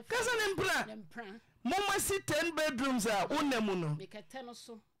 Bankasem. Cousin Impra. Mama see 10 bedrooms are unemuno. Make a ten or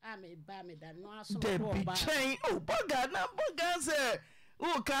so. I may buy me that no Debbie chain. Oh, Bagana, Bagasa.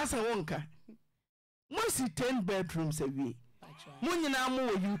 Oh, Casa Wonka. Must see 10 bedrooms a week.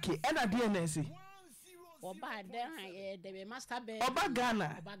 Munina UK and a DNS. Or by then they must have been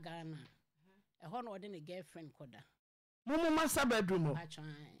Bagana. Bagana. A honor than a girlfriend coda. Mama master bedroom.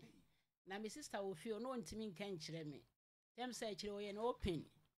 Now, my sister will feel no intimate can't me. Them say you an open.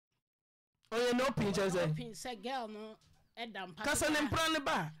 Oh, you know, pinches. Open, say girl, no, Adam, Cousin and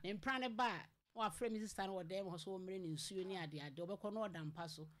Pranaba. And Pranaba, or friend Mrs. Stan or them was home in Sunia, the Adobe no damn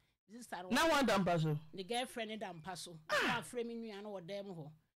passo. This time, no one damn passo. The girlfriend damn passo. Ah, framing you and or them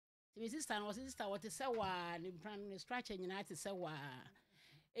ho. Mrs. Stan was sister what is so one in Pran stretching United say wa.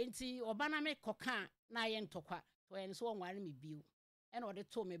 Enti obana me koka na ye ntokwa to en so onware me biu en ode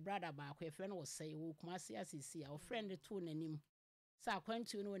to me brother ba kwa friend was say wo kuma se asisi a friend to nanim sa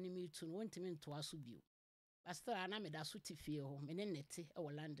kwantu no anim tu no ntimi nto aso biu Pastor na me da so ti fie ho me ne nete e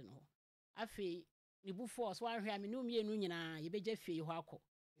wo London ho afi ni bu force wan hwea me no mienu nyina ye beje fie ho akọ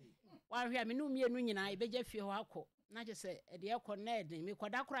wan hwea me no mienu nyina ye beje fie ho akọ na je se e de ekọ na e den me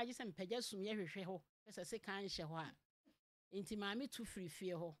koda kora je se mpagya sum ye hwehwe ho pese se kan hye ho a enti ma me tu free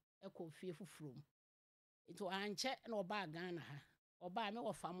fie ho ekọ fie fufurum enti anche na oba Ghana ha oba me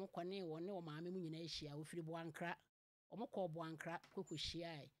wo fam kọ ne wo ne o ma me mu nyina ehia wo firi bo ankra o mo kọ bo ankra kokọ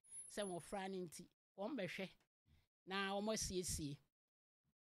hia ai se wo fra ne enti behwe na omo siesie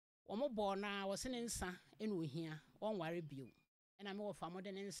omo bo na wo se ne nsa ena ohia on ware bio ena me wo fa mo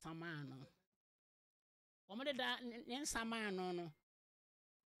de ne nsa ma no omo de da ne nsa ma no no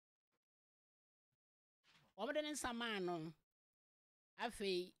omo de ne nsa ma no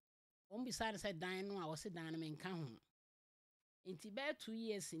afi omo bisa se dan no a wo se dan no me nka ho enti be 2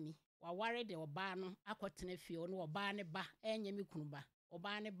 years ni wa ware de oba no akotene fie no oba ne ba enye me kunu ba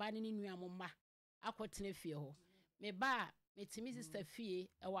oba ne ba ne nua mo ma akotene fie ho me ba metimi sister fie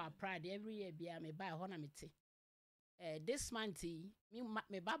e wa pride every year bia me ba ho na mete this month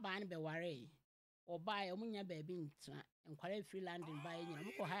me ba ba ne be ware oba e omunya ba bi ntra enkware free landing ba nyina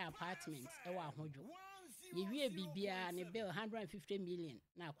mo ko high apartment e wa hodwo ye wie bibia ne bill 150 million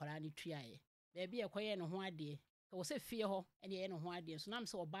na akwara ne tuaye ba bia ekoye ne ho ade ka wo se fie ho ene ye ne ho ade so nam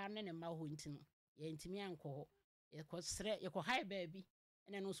se oba ne ne ma ho ntino ye ntimi anko ho ye ko sre ye ko high ba bi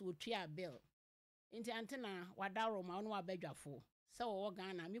ene no so tua bill inti antena wadawro ma ono abadwafo se wo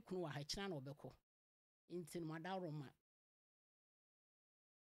Ghana me kunu wa ha kina na obekọ inti no wadawro ma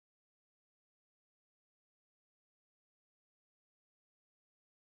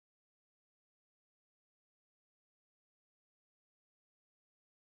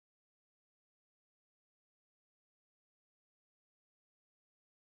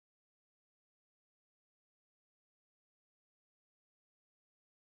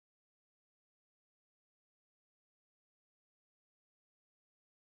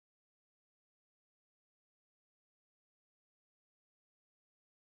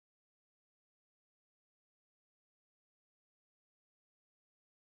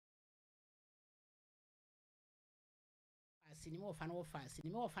asini mo fa na wo fa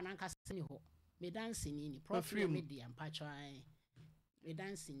asini mo fa na nkasa ni ho me dance ni profile media mpacho ai me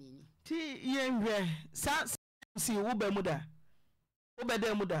dance ni ti yenhwe sa si wo ba mu da wo ba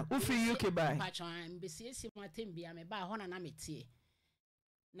da mu da wo free UK by mpacho ai mbesiesi mo atembia me ba ho na metie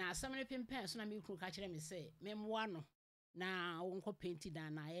na asamne pempen so na me kru ka kire me se me moa no na wo nko penti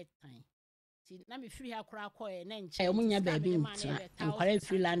dan na ayetan ti na me free akora akoe na nche omunya ba bi ntra enkware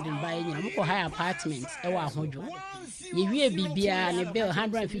free landing ba nyina mo ko high apartment e wa hodwo ye wie bibia ne bill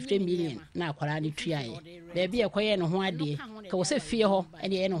 150 million na akwara ne tuaye ba bia ekoye ne ho ade ka wo se fie ho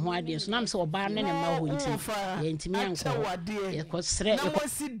ene ye ne ho ade so nam se oba ne ne ma ho nti ye ntimi anko ye ko sre na mo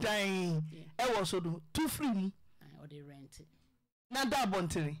si dan e wo so do tu free mu o de rent na da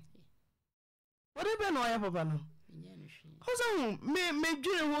bontiri wo de be no ya papa no Ozo me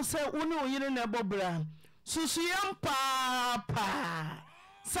dwere ho se wo ne oyire na bobra susu yam pa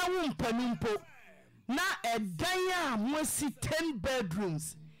sa wo mpanimpo na edan a mosi 10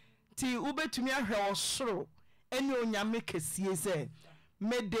 bedrooms ti ubetumi ahwe osoro ene onyame kesie se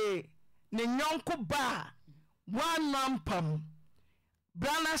mede ne nyonko ba wanampam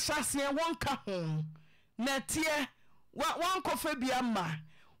brana hyase wonka ho na tie wankofa bia ma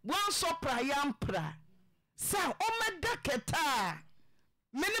wansopra yampra sa omeda keta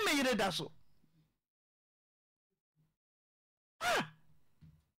mene me yire da so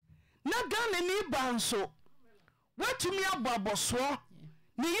na Ghana ni banso watumi aboboso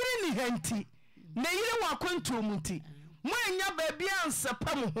ni yire ni hanti na yire wa kwanto muti mo anya ba bia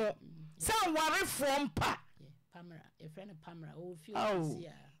ansepam ho sa ware fo mpa pamra e friend pamra o fi o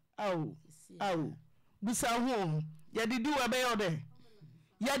sia au busa ho ya didi wa be yode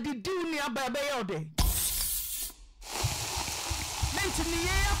ya didi ni aba be yode nti ni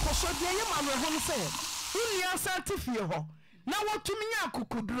ye akoso de ye ma no ho se uni asante fie ho na wotumi nya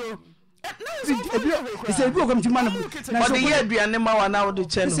akukuduro ese ebi okom tima no na so ye aduane ma wa na wo de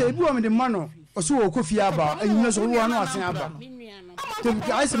che no ese ebi o me de ma no oso wo kofie aba anyina so wo no asen aba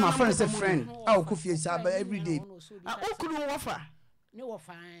to I say my friend say friend a kofie sa aba every day okuru wo fa ne wo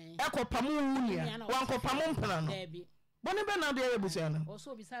fine ekopamu wunia wankopamu mpana no boni be na de ye busia no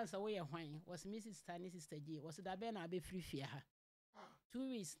oso bisa sa wo ye hwan was Mrs. Tani sister G was da be na be free fie ha 2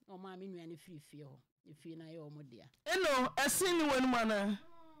 weeks o ma me nuane free fie ho e fie na ye o mo dia eno asin ni wanu mana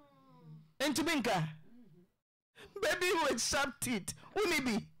entibinka baby with sharp teeth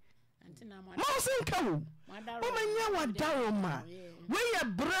unibi antina mo sin kawo o manya wadaro ma we ye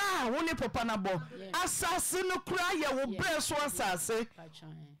bra wo ne papa na bo asase no kura ye wo bre so asase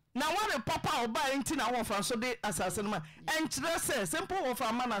na one papa oba enti na wo fa so de asase no ma enkyere se simple wo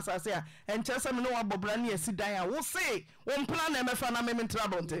fa ma na asase a enkyere se me no wa bobra na asi dan a wo se wo mpla na me fa na me ntra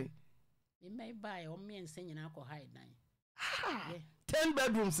bonte me mai buy o me ense nyina ko hide dan 10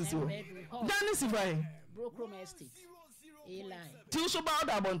 bedrooms is you dan is fine Brooklyn estate Eli ti so ba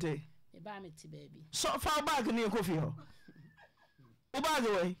da bonte me ba me ti baby so fa bag ni ko fi ho o bag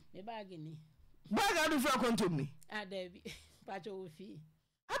we me bag ni bag adu fa kontom ni David pacho wo fi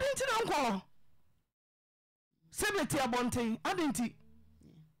adenti na nko sebeti abonten adenti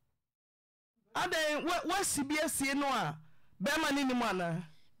aden wasi bi asie no a be ma ni mu ana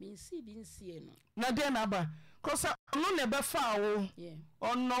binsi no na den aba kosa no ne be fa wo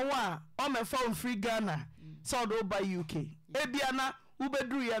onno wa o me fa on free Ghana so do by UK ebia na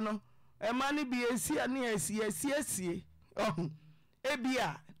ubedru ye no e ma ni bi asia ni asie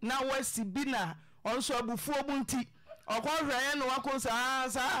ebia na wasi bi na onso abufu obunti okwahwe no wakosa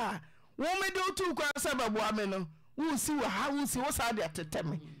sa wo me do tu kwa sababu ame no wo si wa ha wo si wo sa de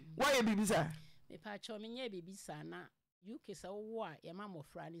ateteme wa ye bibisa me pa cho me nye bibisa na UK sa wo a ye ma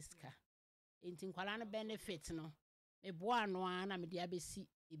mofra ni sika enti nkwala no benefit no me boa no a na me dia besi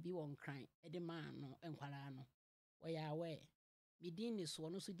ebi won kran e de ma no nkwala no wo ya we me din ni so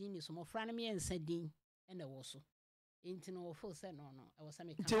no so din ni so mofra no me ensa din e na wo so enti no wo fo se no e wo sa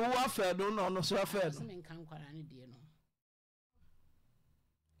me kan ti wo afa do no so afa do me kan nkwala no die no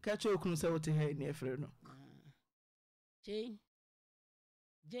kacha okunu se wote he ni efre no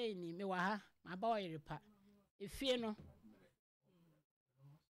Jay ni me wa ha ma ba oyerepa efie no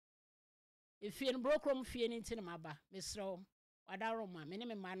brokrom fie ni nti na ma ba mesro wadaro ma me ne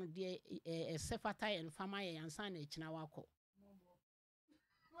me ma no de sefata ye fama ye yansa na ekina wako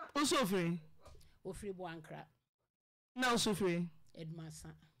ofri bo ankra na osofri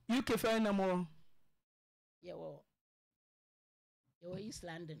edmasa UK fa na mo yo East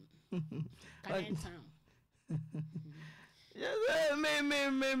London Canning Town yes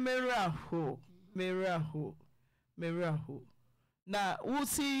me raho na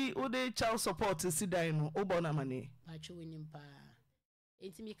wusi ude child support si dan no obona mane ba chweni mpa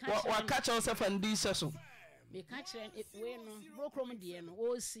enti mi ka wa catch yourself and this so me ka chere we no brokrom de no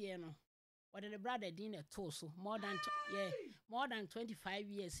o sie no what the brother din e to so more than 25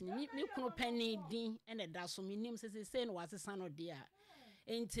 years ni me kunu penny din and da so me nim say no wasesa no de a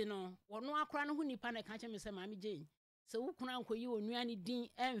enti no wono akra no hu nipa na ka chere me say mami Jane se wukuna ankoyi onua ni din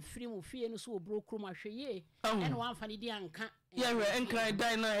emfiri mu fie no so obrokrom ahweye en wan fa ni di anka yeah we enkran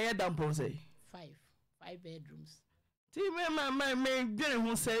dan na e dampo say 5 bedrooms ti me dwene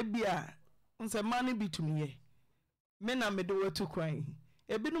hu say bia nse mani bitumi ye me na me de watu kwan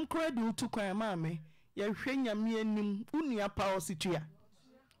ebinum kra de watu kwan ma me ye hwe nyame anim unua pa ositua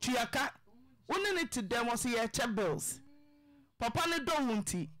tuaka woni ne ti dem so ye che bills papa ne do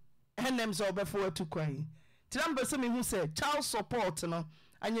hunti enem so obefo watu kwan tirambe se me hu se child support no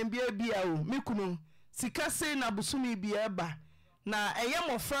anyambia bia o mekunu sika se na busumi bia ba na eye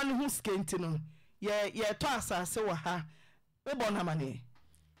mofra no hu skenti no ye to asase wa ha ebo na mane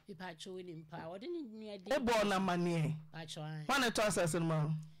ipa choni mpa wode ni nua de ebo na mane acho wane to asase no ma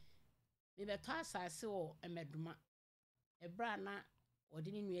me be to asase wo emeduma ebra na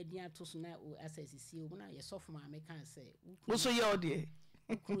wode ni nua din ato so na o asase si o na ye sofo ma me kan se wo so ye ode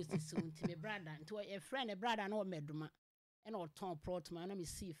cruise so nti me brother nti a friend brother na o meduma e na o ton plot ma na me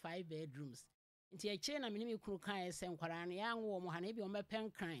see 5 bedrooms nti e che na me ni kunu kan ese nkwara na ya nwo mo ha na bi o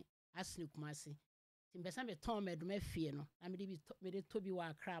mepen kan asni kumase nti mbesa me ton meduma fie no na me de tobi wa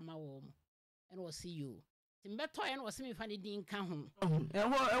akra ma wo mo e na o see you nti mbeto e na o se me fa ni din ka ho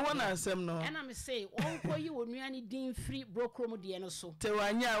e na asem no e na me say won koyi onua ni din free brokrom de no so te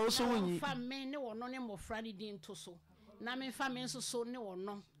wanya wo so wonyi fa me ne wono ne mofra ni din to so na me fa me nso so ne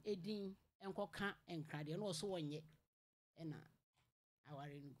wono edin enkoka enkrade no so wonye na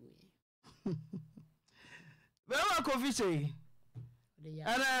aware nguye bewa kofiche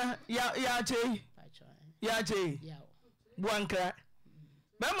ana ya che buankra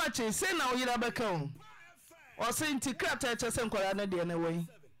bema che se na oyira beka o se ntikrata che se nkwara na de na wei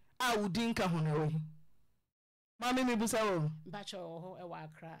a udin ka ho na wei mami mi busa wo bacho ho e wa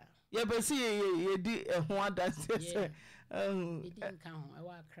akra ye besi ye di ho adanse se edin ka ho e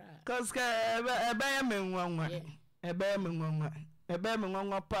wa akra cause ebe ya menwanwa ebe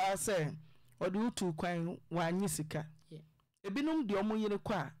menwanwa pa se odi utu kwan wanyi sika ebinum de omo yire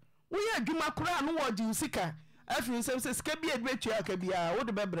kwa wo ye adwuma kura no wo di usika afiri se sika bi edbetu aka bia wo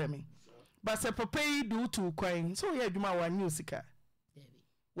de bebre me ba se papa yi de utu kwan so ye adwuma wanyi usika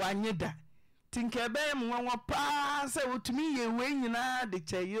wanyi da tinkebe mu nwa pa se wotumi ye we nyina de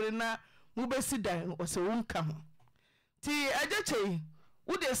kyeyire na mu besi dan o se wonka ho ti agyeche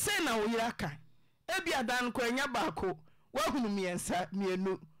wo de se na wo yira ka ebi adan ko anya baako wa hunu miensa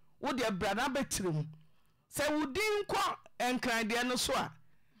mienu wo de bra na betirim se wudin ko enkran de no so a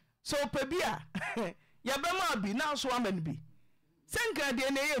so pa bi a ya be ma bi na so aman bi se enkran de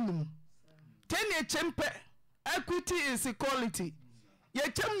na yenum tene chempe equity is equality ye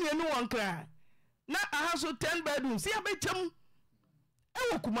chem mienu wonkra na aha so 10 bedrooms ya be chem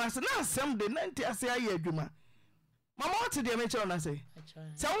ewo kumase na asem de na nti ase aye adwuma mama what de me che ona say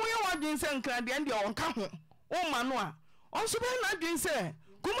se wo ye wadwen se nkra de nde wonka ho o ma no a onso be na dwen se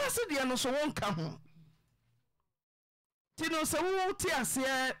kumase de no so wonka ho tino se wo ti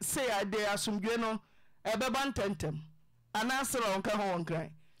ase se ade asumdwe no ebe ba ntentem ana asere wonka ho wonkra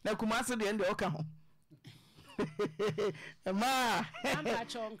na kumase de nde wonka ho ma amba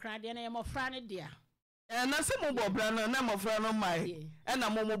chonkra de na yemofra ne dia na se mo bobra no na mofra no mai na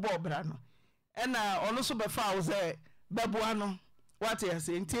mo bobra no na ono so be fa wo se beboa no what you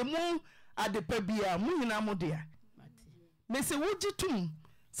say nti mu adepa bia mu nyina mo dia me se wugitum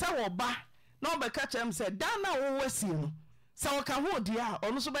se wo ba na obeka chem se dan na wo wasi no se wo ka ho dia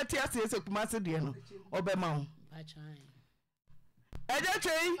ono so beti ase se kumase dia no obema ho ba chan eja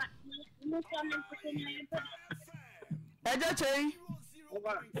chei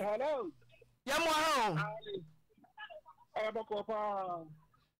Hello. Yamo ho. Abakopa.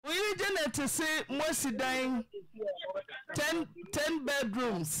 We Janet say mosi dan 10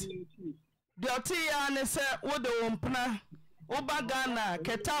 bedrooms. The otia ne se wo de wompna wo baga na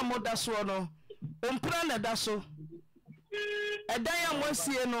keta moda so no wompna na da so. Edan ya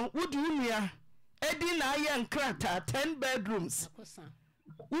mosie no wo di unua edi na aye nkrata 10 bedrooms.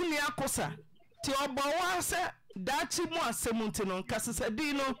 Unua kosa ti obawa se dachi mu asemunti no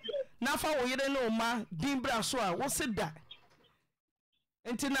kasesadi no nafa wo yire no ma din bra so a wo se da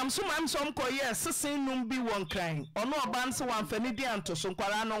enti nam so mam som ko ye sesen num bi won kran ono oban se wan fani di anto so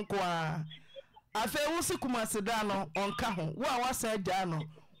nkwara no nko a afa wo se kumase da no onka ho wo a wasa agya no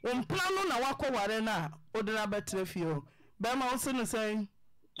wo plan no na wakoware na odina betre fio be ma wo se no sen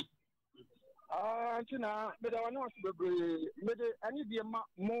Antina, but I want to be any be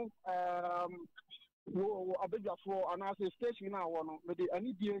mo wo abeja for an as station now one me de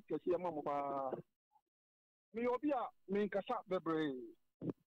ani die kese mama ba me obi a me nkasa bebre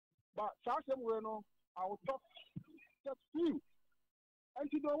but say we no I will talk just few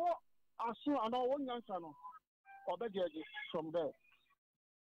and to know what aso and one answer no obeja from there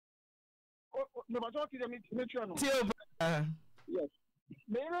me ba talk to me try no yes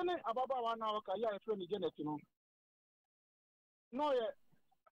me ne ababa wa na ka ya friend Janet no no ye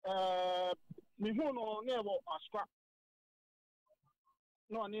me hu no na ewo aspa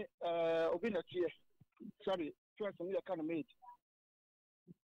no ni obi na tie sorry first me ya kana mate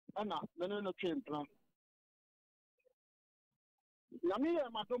ana me no train plan na me ya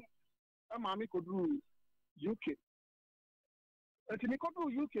madom ama me kodru UK enti me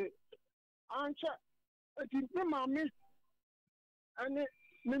kodru UK ancha enti me mami ane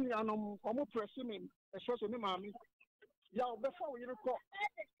me nuanom komo press me especially me mami ya befa wo yire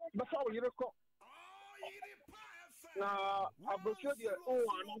ko na abotwe de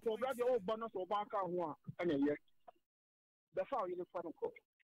anu to bra de bana so ba ka ho a ana ye befa wo yire fa no ko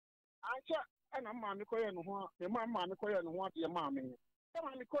ancha ana mami ko ye no ho a me mami ko ye no ho a de mami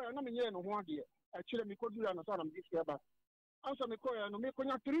mami ko ye na me ye no ho a de a kire me ko dura na so na me di ba ansa me ko ye no me ko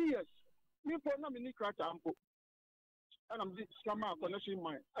nya 3 years me po na me ni krata ampo ana me di skama connection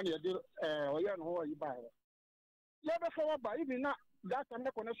mine ana ye de o ye no ho a yi ba ya be for ba even na that and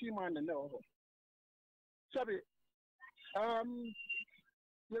the connection man na ho sabi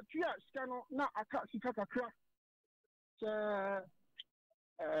ye tia skano na aka sika kakra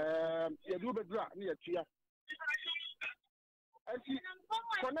ye do be dra na ye tia anti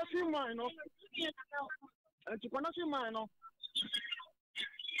connection man no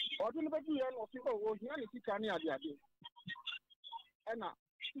o do no be ye no si o hia ni sika ni ade ena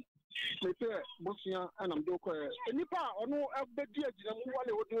Prepare Bosia and I'm doing Nipa or no Abedi,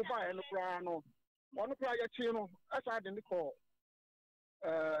 wale would do by and no one cry a chino as I didn't call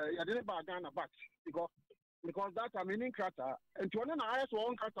I didn't buy Ghana back because that I'm in crater and to one I saw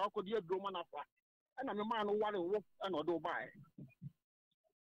one crater could be a Roman after and I'm a man who want to work and or do buy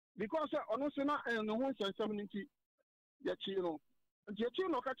because on Sena and the one says 70 Yachino and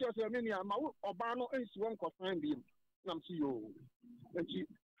Yachino catches a mini or Bano is one confined beam. Nam see you and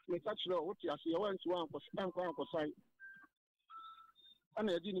me touch lo what you see went to one for side and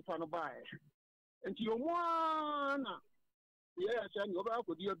I didn't find a buy and you one yeah, saying you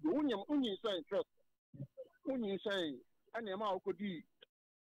could be a union saying trust. Union say, and the amount could be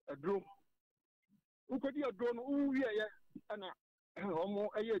a drone. Who could be a drone? Oh, yeah, and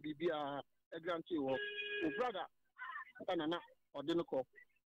almost a year be a grantee or brother, and an or dinner call.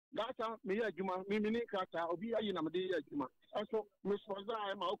 Gata me ya juma me mini kata obi ayi na me de ya juma so me sponsor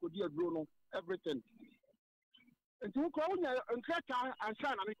I ma ko di aduro everything nti ko unya nkrata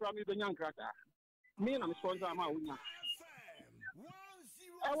ansa na me kra me benya nkrata me na me sponsor ma unya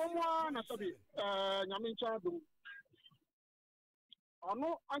ewo mo na so bi nyame ncha dum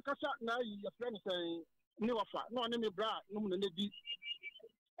ono ankasa na yi ya friend say ni wafa no ne me bra no mu na di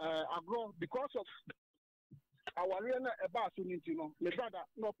agro because of our real about no my brother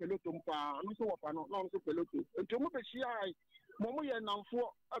no peloton pa no so wafa no so peloton nti mo be shia mo mo ye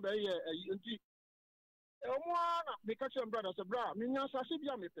namfo abaye nti mo na be catch brother so bra me nya sase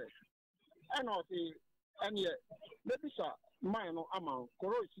bia me pe e na o se ene maybe sir mine no ama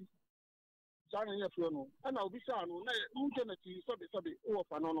korosi sana ye fio no e na obi sa no na internet sobe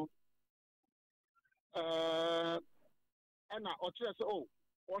wafa no e na o chere se o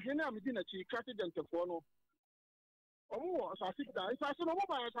hene am di na chi president fo no oh, it's a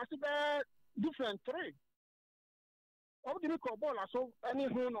different three. How do you call ball? So, any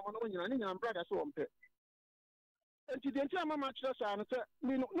who no one brother so on pay. And to the entire mamma church, and say,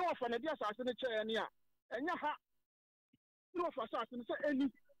 no, for an idea, assassin chair, and ya ha. No, for assassin, say any.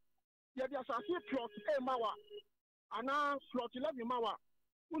 Yet the assassin plot a mawa, and now plot 11 mawa.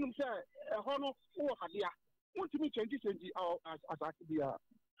 Wouldn't say a honor or a dear. Want to meet 2020 as I could be a.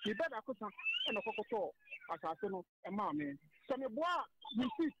 She better put and a cocoa assassin and mammy. So me boy, we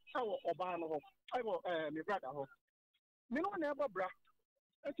see how Obama, I will, my brother. Me no never bra.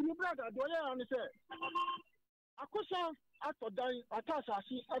 And to my brother, do I only say, I could say, after dying, I thought I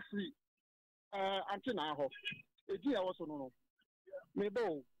see a free until now. A dear also no. Me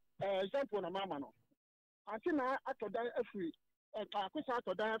bo, example, a mamma no. Until now, after dying a free. I could say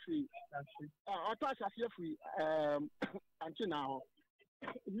after dying free. I thought I see a free until now.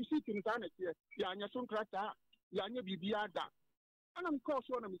 You see things on it here. Yanya son crata, Yanya Bibiada. And I'm close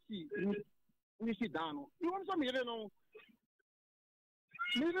one of me see. We sit down. You want some, you know.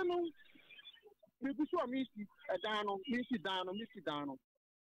 You know, we go to a missy, a dano, missy dano.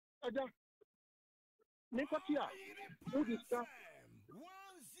 A da. Nicotia, who is that?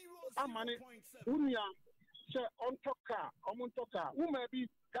 A money, Unia, say on Toka, who may be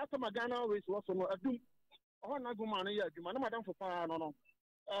Gatamagana, which was a doom. Oh, na go man ya djuma na madam for pa no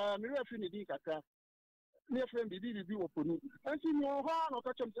me refi ni di kaka me friend bi oponu anti no ho no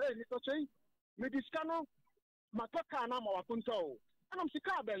ka chem say ni to say me diska no matoka na ma wakunta o anam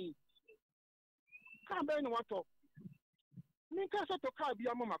sika ben no wato me ka so to ka bi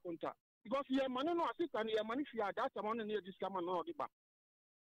ama makunta because ye mane no asita ni ye mane fi ada ta mo no ne diska ma no di ba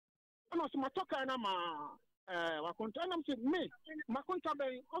anam so matoka na ma wakunta anam say me makunta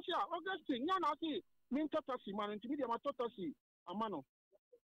ben o sia Augustine nya na say min totasi man into media matotasi amano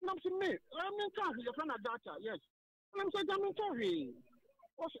nam si me min ka your friend data yes nam say jamin tori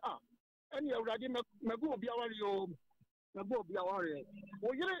what's any already me go bi awari o me go bi awari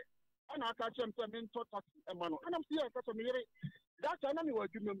o yire ana aka chem say min totasi amano nam si ka so me yire data na mi wa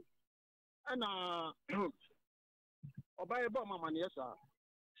dwumem ana obaye ba mama ne yesa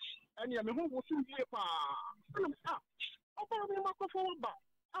any me hu wo su yie pa nam oba me makofo ba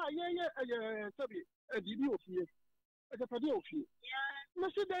yeah sabi Didi ofie. It's a party ofie.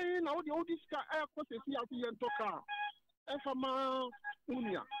 Mr. Day now the oldest car air courses here and talk. Efama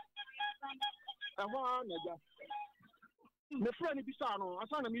Unia. Awa me friend Bisano,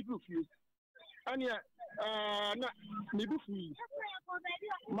 Asana me proof you. And yet, me do free.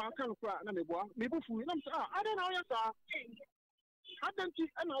 Markan crack, me boy, me do free. I don't know, yes, sir. I don't see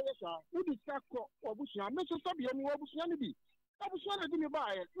an hour, sir. Who is that or Bushia? Mr. Sabi and Wabusiani. I was trying to do me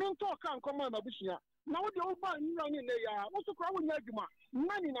by it. No talk can't come on, Bushia. Now the old man running there. What's the crowd in Yaguma?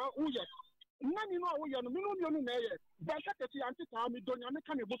 Money now, oh yes. Money now, we are no million there. But I see anti-time, don't you make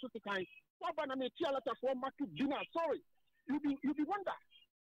any boss of the kind. What about a theater for market dinner? Sorry. You be wonder.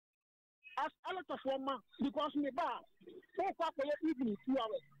 As a lot of former, because me bar. 4 o'clock evening, 2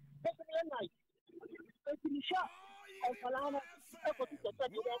 hours. That's the night. It's in the shop. And Salana, I put it to 2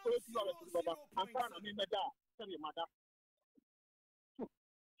 hours. I'm trying to make that. Tell you, madam.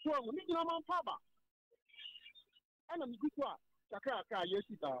 So we need no man papa. And I'm good for Kaka, yes,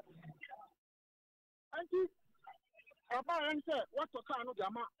 it are. Auntie, Papa answer what to Kano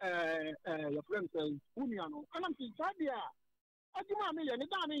Gama, your friend say, Uniano. And I'm saying, Sadia, I do not mean any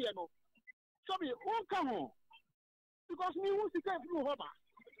damn, you know. Sorry, won't come home. Because me who's the care through Hoba.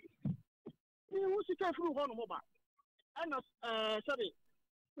 Me who's the care through Hoba. ɛna sorry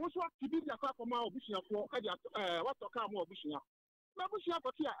woso tibi ya kwa kɔma obusuafo ɛde watɔka ama obusua na obusua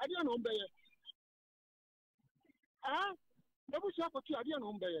kɔte a ɛde na ombɛyɛ obusua kɔte a ɛde na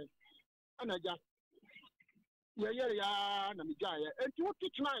ombɛyɛ ɛna gya yɛyɛ ya na megyaeɛ enti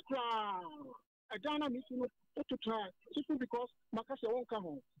wototena kora ɛdan na mesi no wototena simply because makasɛ wonka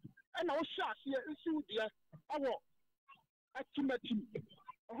ho ɛna wohyɛ aseɛ nsi wo deɛ ɛwɔ atimatim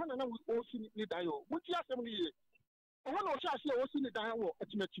ɛhɔ na wosi ne dan yɛ wotie asɛm no yie ɛhɔ na wohyɛ aseɛ wosi ne dan wɔ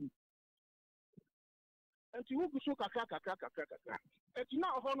atimatim enti wogu so kakra enti na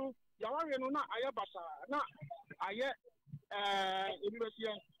ɛhɔ no yawareɛ no na ayɛ basaa na ayɛ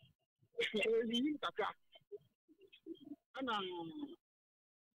ɛnibɛsiɛ ɛhiyi kakra ɛna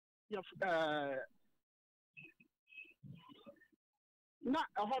na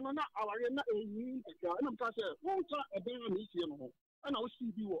ɛhɔ no na awareɛ na ɛhiyi kakra ɛna mka sɛ wonka ɛbɛn a meesie no ho ɛna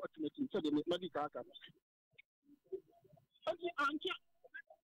wosi bi wɔ atimatim sɛdeɛ madi kaaka no enti ankyɛ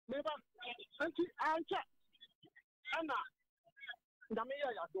meba enti ankyɛ ɛna nyame yɛ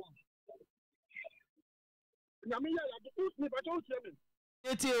yɛadom mepɛkyɛ wotie me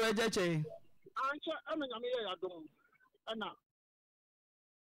yɛtie wagya kyɛn ankyɛ ɛna nyame yɛ yɛadom ɛna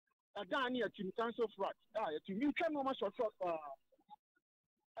ɛdan ne yɛtim council flat yɛtumi ntwa nnoɔma short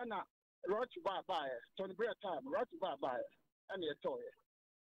ɛna rot baabaeɛ tɔne berɛ time rot baabaeɛ ɛna yɛtɔɔyɛ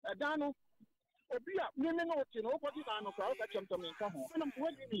ɛdan no obi a meme no wote no wokɔdi dan no koraa woka kyɛm sɛ menka ho ɛna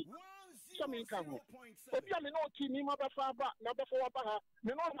woadini sɛ menka ho obi a me ne wote ni ma bɛfa aba na bɛfa waba ha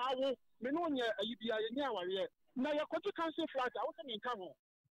me ne ɔna awo me ne onyɛ ayi bia yɛnyɛ awareɛ na yɛkɔgye council flat a wo sɛ menka ho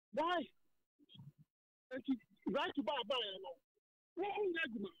why nti right baabaeɛ no wonyɛ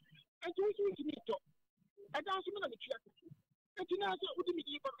adwuma nti wosi wotumi tɔ ɛdan so me na metua nti na sɛ wode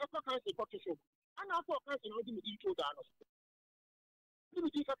medi ɛkɔ council kɔto so ana afɔ council na wode medi to daa no wode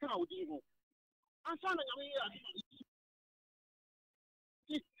medi kaka a wodi ho ansa na nyame yɛ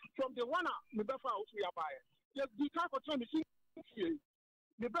from the one me befa out we abaye ye di ka ko tell me see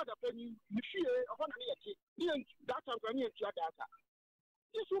me brother penny me fie o na na yeti that time when you hear data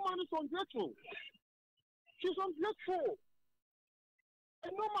this woman is ungrateful she's ungrateful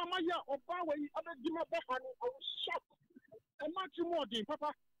and no mama ya oba we abegima befa no I was shocked and much more than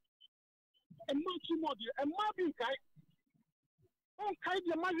papa and much more than and ma bi kai on kai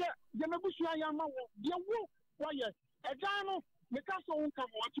de ma ye de mebusu ya ma wo de wo wa ye edan no meka so wonka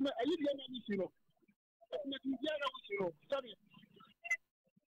mo atime ayi de na ni si no me ti dia na wusi no sorry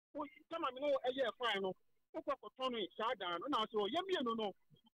o kama me no eye fine no ko ko to no sa dan no na so ye mie no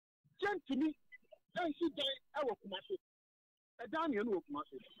gentimi ensi dai e wo kuma so edan ne no wo kuma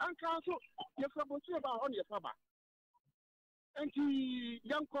so anka so ye fa bo ti ba on ye fa ba enti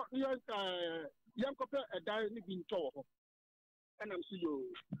yanko pe edan ni bi nto ho enam si yo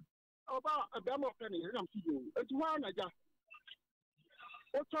oba abam o pe ni enam si yo enti wa na ja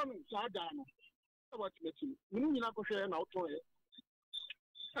oton sa da no about meeting minu nyina ko hwe na oton ye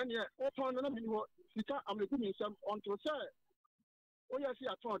ane oton na minu ho sika amleku mi nsam onto se o ya si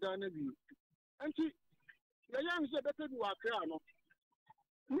aton da na bi enti ya yan se bepe bi wa kra no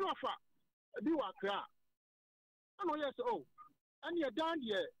ni ofa bi wa kra ana o ya se o ane dan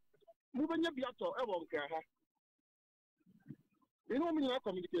de mu benya bi ato e wo nkra ha inu mi nyina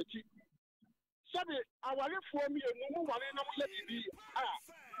communicate sabe awarefoɔ mi enu mu ware na mo yɛ bibi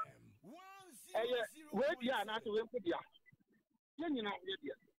ɛyɛ we dia na so we mpodia ye nyina ye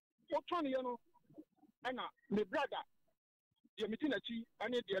dia wotɔn ye no ɛna me brother ye meti na chi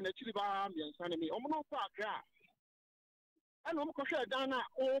ane dia na chiri ba miɛnsa ne me ɔmo no kɔ akra ɛna ɔmo kɔhwɛ dan na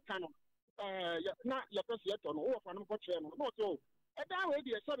o ka no na ye pɛse ye tɔ no wo fa no kɔ kyerɛ no no so ɛdan we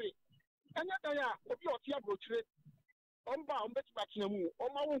dia sabe ɛnya dan a obi ɔte abrokyire ɔmba ɔmbɛti ba kyena mu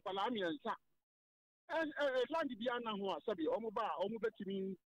ɔma wo nkwala miɛnsa land bi ana ho asabi omo ba omo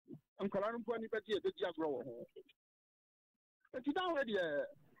betimi nkwala mpo ani beti ebeji agro wo ho enti dan we de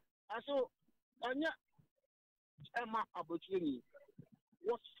aso anya ema abochire ni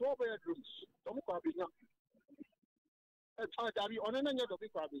was 4 bedrooms omo kwa binya dari onena nya do bi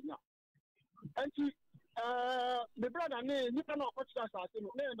kwa binya enti me brother ne nipa na okochira asase no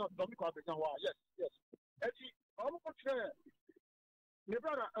ne no do bi kwa binya wa yes enti omo kochira me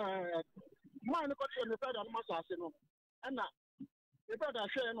brother man ko tell me brother no masase no na me brother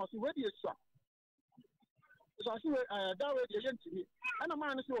share no so we dey so I see that way dey yentimi na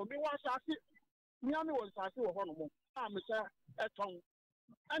man so me wa sase mi ame wo sase wo ho no mo me say eton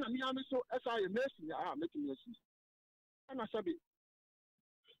na mi ame so esa ye mesi make me esi na sabi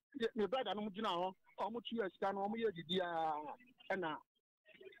me brother no mugina ho o mo tu esika no o mo ye didi na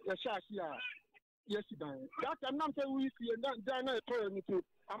ye sha yes dan that time nam say we see dan na to ni to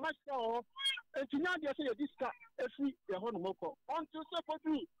amasa o And to now, they say this car every honor until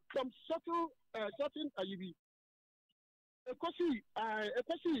separately from certain IUB. A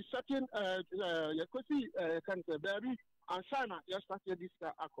certain cancer baby and China just started this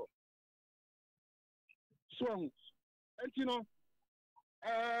car. So, and you know,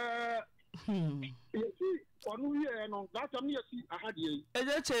 you see, on here, no, that's a me see I had ye.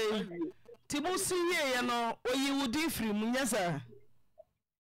 Tibusi ye, you know, or you would differ, Munyasa.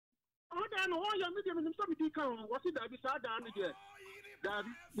 I don't know why you're making somebody come. What's it that beside down again? That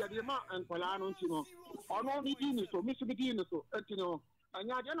the man and Polano, you know, or no, the Guinness or Mr. Guinness, you know,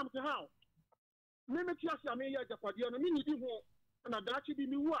 and I don't know how. Maybe just a mere Japadian, a minute, and a Dutch be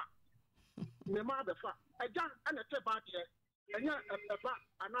new. The mother, a gun and a tap out here, and yet a back,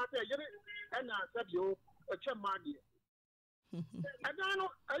 and not a year, and I said you, a chamadi. I don't know,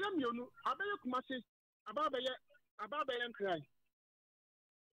 I am you, I bet you must say about a cry.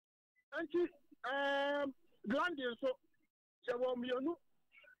 And she, Glandian, so, I want me, no.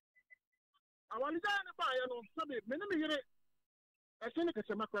 I want to buy an subject, many minutes. I think it's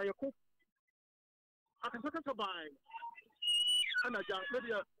a macro. I can take a buy. And I just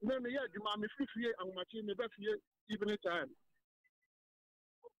maybe you mammy free and my team, the evening time.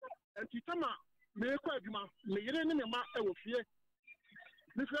 And Titama, may quite you, may you enemy my will fear.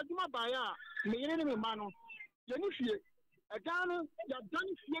 If you my buyer, may you enemy man, you fear. A gun, you have done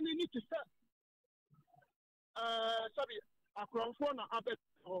if you need to start. Sorry, a crown for a bet.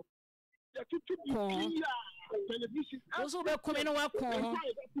 Television. Also, we're coming to work.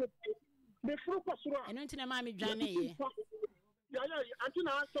 The fruit was wrong. I don't think Mammy Johnny. Yeah, until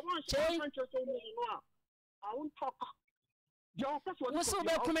someone I won't talk. Also,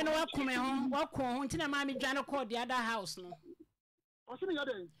 we're coming to work home. Walk home until Mammy Johnny called the other house. No,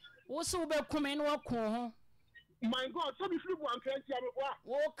 also, we're coming to work home. My God, so if you want to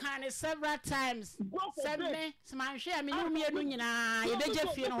walk kind of several times. Send me some share me, you know, you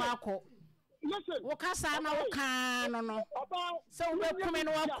just feel walk. Listen, walk us out no. So we're coming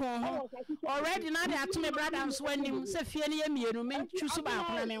to walk home. Already now they are to my brothers when you say, Fianny and me, you mean, choose about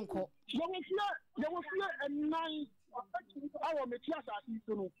Flamenco. You will feel a nice hour, Metias,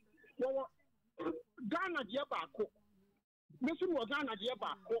 Ghana, Diabako. Mission was Ghana,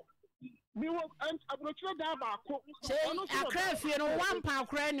 Diabako. Me will approach that back. I cry for no 1 pound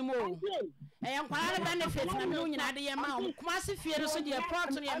crying anymore. I am quite a benefit from the union at the amount. Quasi fear so the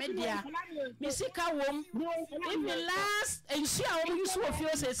apart to your media. Missika womb. If the last and see how you saw of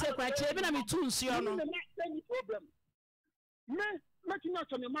yours a secret, even I'm too soon. No problem. Me, making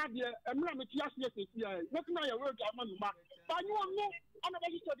out on your mother, and I'm not yesterday. Nothing I work at Manuma. But you know, I'm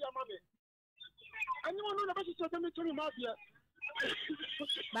about to tell your mommy. And you know, about to tell me to your mother.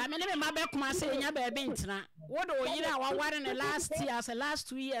 But many of my back my saying ya baby intina. What do you know what in the last years, the last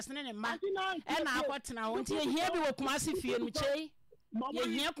 2 years, and then man and I what now until you hear me with Kumasi Fee and Che. You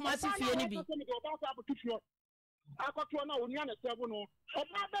hear Kumasi Fee any be. I got to know when you're 7 or I'm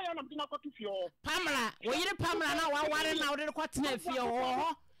not to feel. Pamela, we need Pamela now. I want to know the quarter of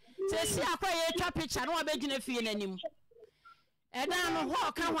your say, I quite a picture. I don't beg in a fee anymore. And I know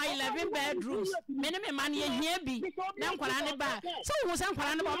how come 11 bedrooms. Minimum money here be. Now, back. So, was I'm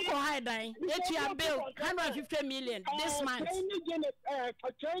going to high dying. Yet you have built 150 million this month.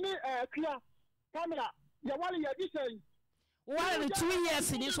 Pamela, you're one of your saying. 1 or 2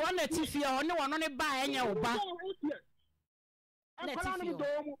 years in this one that if you are no one on a buy and you're back. And your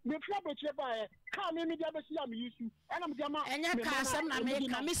cousin, I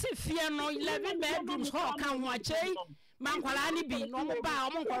make a missing fear no 11 bedrooms. How come watch Manqualani be no more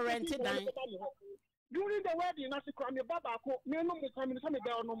rented. During the wedding, I said, "Cram your baba, me no more coming to me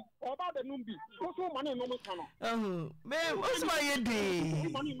down about the numbi. Also, money no more channel." Oh, man, what's my idea?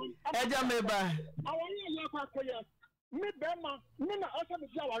 Ejameba. I want you to hear. Me Bema, Nina, also the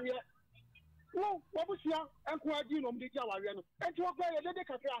Jawaria. No, what was your uncle? You know, the Jawarian. And you are going to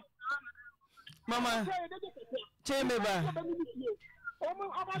get Mama, Chameba.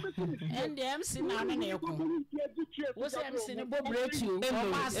 And the MC now in the what's the MC in Bob Rate you?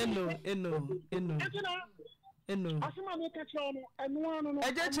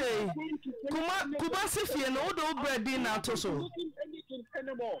 Kumasi fi no do bread in atoso.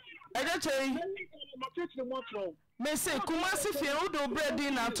 Me say Kumasi fi no do bread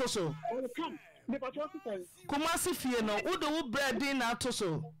in atoso. Kumasi fi no do bread in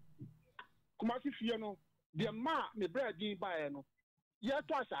atoso. Kumasi fi no the ma me bread in buy no. Ye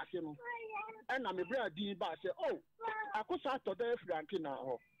to asase no. And na me bread in buy say oh akosa to dey frank na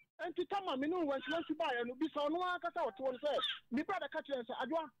ho. And to tell me, no, when she wants to buy and be so no one can say, me brother catch and say,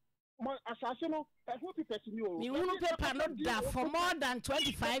 Adwa, asase no who papers ni o me who paper no da for more than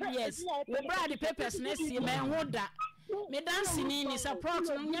 25 years we brought the papers next year me who da me dance ni support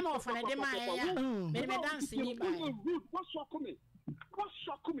no nyama ofana de ma ya me dance ni ba what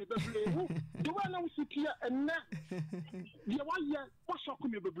shock me bebre the one now sit here and now the one year what shock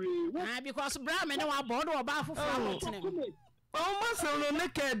me bebre because bra me no wa board o ba fufu almost no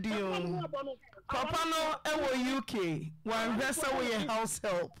naked you papa no e UK one vessel we house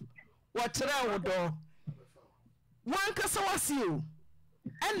help what try do one kasa wasi o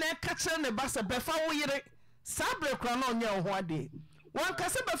ene ka kire ne basa befa wo yire sabre kra na onya ho ade one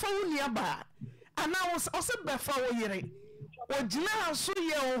kasa befa wo nia ba ana wo se befa wo yire ogina so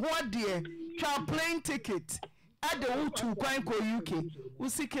ye ho ade twa plane ticket ade wo tu kwan ko UK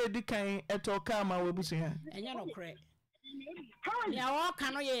usike dikan etoka ma webusu ha enya no kre ya wo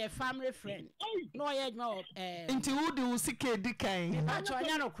ka no ye family friend no ye no nti wo de usike dikan ba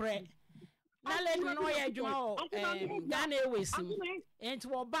chonya no kre na le no ye adwuma Ghana ewesim enti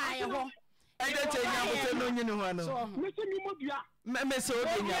wo ba ye ho ede chenya bote no nyini ho ano me se o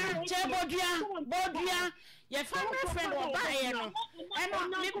de nya che bodua ye family friend wo ba ye no eno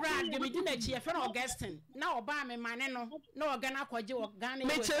me brand me di na chi ye friend Augustine na wo ba me mane no na wo Ghana kwaje wo Ghana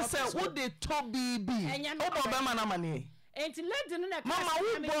me che se wo de to bibi wo bo be ma na mane enti lady no na mama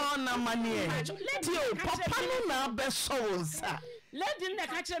wo bo na mane ti o papa no na be so nsa lady na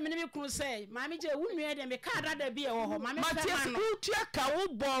ka kire me ne kunu say mami je wo nua de me ka da bi e wo ho mami fa ma no Matias ku tia ka wo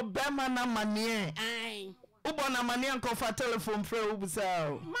bo be ma na mane ai ubo na mane nko fa telephone frɛ wo busa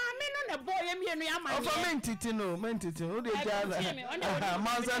o mami no na boy ye mienu ya mane of mentity no wo de jada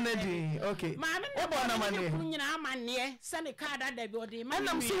manza na di okay mami ubo na mane kunu nyina amane se ne ka da bi o de ma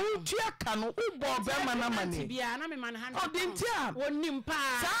anam se wo tia ka no ubo be ma na mane bia na me man 100 o de ntia wonim pa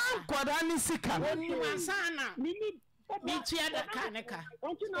san kwada ni sika wonim ansana mi tia da kaneka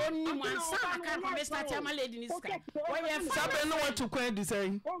wonim ansana ka ko be start am lady ni sika wo ye sabe no watu kwan di say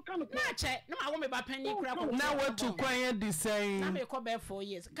na che na ma wo me ba pani kura ko na watu kwan di say na me ko be 4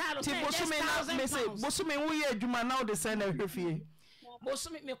 years Carlo ti bosume na me say bosume wo ye adwuma na wo de say na hwefie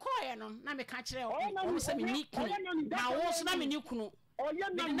bosume me ko ye no na me ka kire o se me ni kunu na wo so na me ni kunu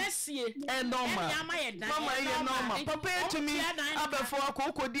Nesie normal mama ye normal papa to me abefo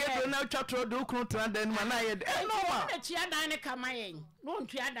akoko die do na twatro do kunu tran dan ma na ye normal na tua dan ne kama ye no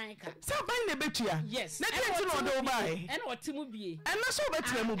ntua dan ka sa ban ne betua yes na ti no do bai e na otimu bie e na so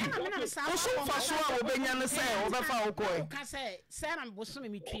betua mu bi o so fa so a obenya ne se obefa okoi ka se na bosume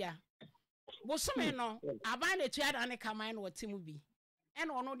metua bosume no aban na tua dan ne kama na otimu bi e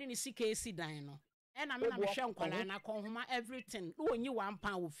na ono de ne sika esi dan no ena me na me hwe nkwala na konhoma everything no onyi 1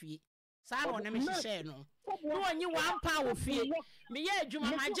 pound wo fie saa no na me hye no no onyi 1 pound wo fie me ye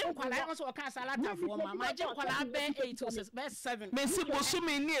adwuma ma je nkwala no so o kan salata fo ma je nkwala be 8 or 6 be 7 me si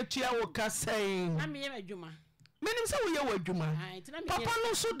bosume ni etua wo kasen na me ye adwuma menim se wo ye wo adwuma papa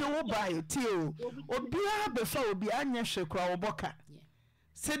no so de wo bai tie o obia be fa obi anya hwe kra wo boka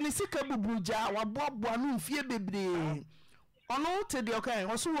se ni sika bubuja wa boaboa no mfie bebre ono te de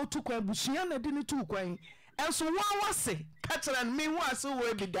okan oso wo tu kwan busia na de ni tu kwan enso wa wase ka kire me hu ase wo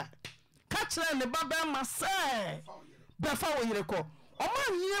ebida ka kire ne baba ma se be fa wo yire ko o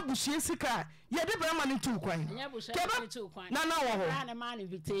ma nyie busia sika ye de bra ma ni tu kwan na na wo ho na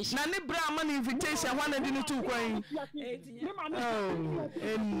ni bra ma ni invitation wa na de ni tu kwan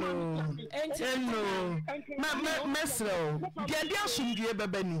enno mesro de dia sumdue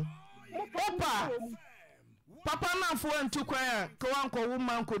bebani opa papa na fo antu kwan ko wanko wo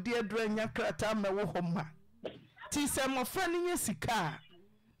man ko die dra nya krata ma wo homa ti se mo fa ni nya sika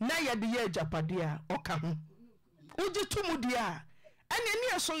na ye de ye japade a oka ho uji tumu dia ene ni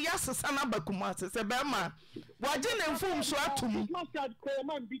eso ya sesa na bakuma se be ma waje na mfum so atum Christmas card o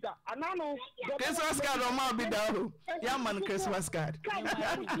ma bida ho ya man Christmas card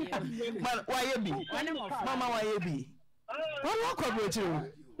man why be mama why be won ko bro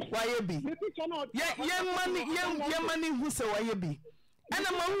chiru why be ye mani hu se why be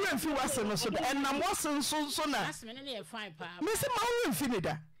ana ma wura mfi wase no so da enam wase so na me se ma wura mfi ni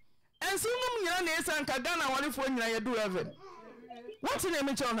da enso num nyina na esa nka Ghana warefo nyina ye do heaven what na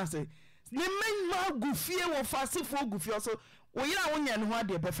me chona say ni menma gufie wo fasefo gufie so wo yira wo nya ne ho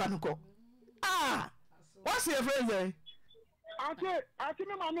ade be fa no ko what's your friend say ate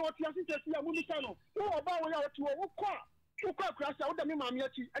me ma me oti asinte sia mu mi no wo ba wo ya oti wo ko krasa wo da me ma me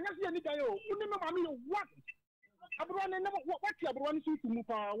achi anya se ni dan yo wo ni me ma me what abro ne what ti abro ni su mu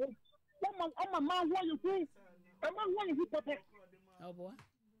pa wo ma ho you fu e ma ho you fu papa obo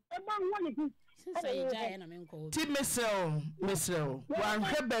e ma ho you fu say jai na me nko ti mesel wan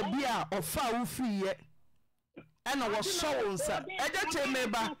hweba bia ofa wo friye ana wo so wonsa eja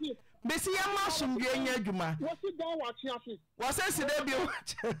chemeba Besi ya ma asomdwe nya adwuma. Wo sit down wa chiafi. Wo se si da bi o.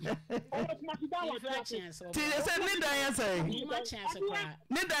 Ma sit down wa chiafi. Ti se ni dan ya say. Ni ma chance kwa.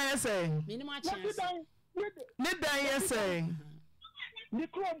 Ni dan ya say. Ni ma chance. Ni dan ya say. Ni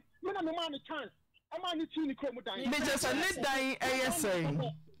krom, me na me ma ni chance. Ama ni chi ni krom dan. Me just ni dan ya say.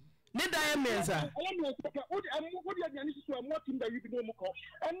 Ni dan ya mensa. What you are so I'm watching the you no mo.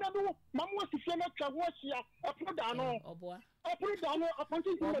 And na do mamu si fie na twa wo hia. E pro da no. Oboa. E pro da no aponti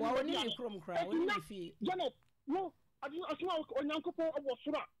ni. Oboa ni krom kra, woni fi. Janet, no, asuma onyankopon obo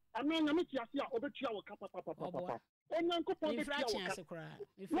sura. Ame na me ti ase a obetua wo ka papa. Onyankopon be tia wo ka. Kra.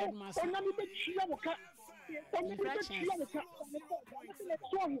 Mi friend mas. Onyame be tia wo ka.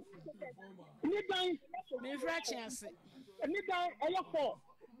 Ni dan. Mi friend chance. Ni dan ayafo.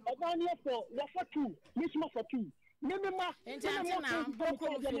 Ọgbani ẹ̀fọ́ wọ́n fọ́ tù ní sùnmọ́ fọ́ tù ní mímá. Ǹjẹ́ àti náà bọ́kọ̀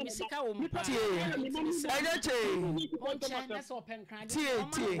fi mi sika wò mu pa. Ẹjẹ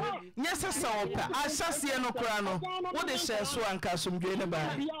tie nyẹ sẹsẹ ọpẹ ahyẹsẹ no kora no wọ́n de hyẹ so anka asomdwe ne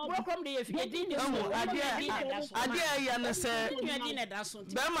ba. Bọ́kọ̀ de yẹ fi edi ne so. Adeɛ ɛyɛ ne sɛ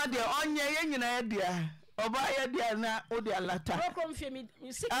bɛrima deɛ ɔnyɛ yɛ nyinaa yɛ deɛ ọba yɛ deɛ na o de alata. Bọ́kọ̀ fi mi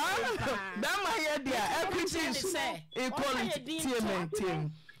sika wò pa. Bɛrima yɛ deɛ equity equality tie.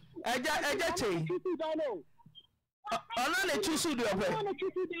 Ẹjẹ che. Ọ̀nà lè túsù di ọ̀pẹ. Ọ̀nà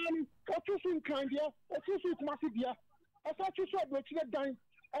túsù dání, ọ̀túsù nkàndíẹ̀, ọ̀túsù kùmásí bíà, ọ̀fọ̀ túsù ọ̀bùrọ̀kyerẹ̀ dan,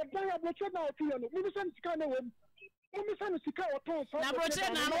 ẹ̀dan ọ̀bùrọ̀kyerẹ̀ náà ọ̀tún yẹn no, mímí sẹ́ni sika náà wọ̀ mu, mímí sẹ́ni sika ọ̀tún sọ́ọ́. Na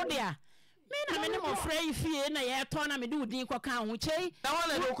ọ̀bùrọ̀kyerẹ̀ náà ló dì à, mí na mi ní mo fẹ́ yìí fìyè na yẹ tọ́ na mi di òdin kọ́ ká àwọn kyẹ́. Na wọ́n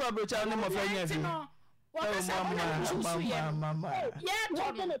lè ní okó ọ̀bùrọ̀kyerẹ̀ ní mo fẹ́ yẹn fi.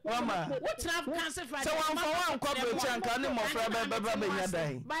 Mama. What trap cancer for? So one for one corporate chank and more for baby.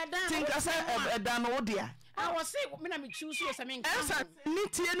 Think I said Dan Odia. I was sick when I choose you something. Esa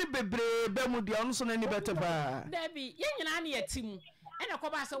niti any bebre bemudi on so any better ba. Debbie, young and a team. And a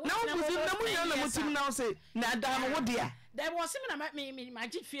cobasa. Now we team now say na Dan Odia. There was similar me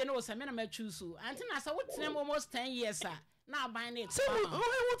magic fear no some men I choose you. Until I saw what's name almost 10 years, sir. Now buying it. So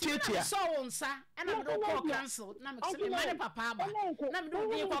what you so on, sir, and I'm going to cancel. Now I'm papa. Now I'm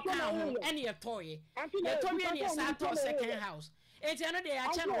doing go any a toy. They told me any second house. It's another day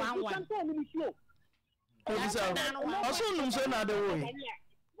I channel one. Also, so now the way.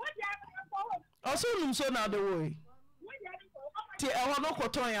 Also, so now the way. I want no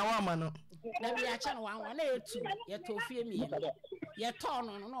cotton and woman. Let me channel one, two, yet to fear me. Yet torn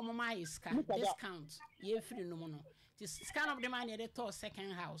on no my discount. Ye free no more. Scan of the money at the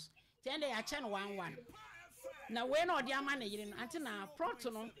second house. Then they are channel 1. Now, when all their money in Antina,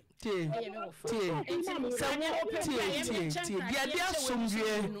 Proton, dear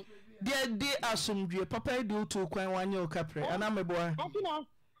Asumdue, Papa do to Quan 1 year capre, and I'm a boy.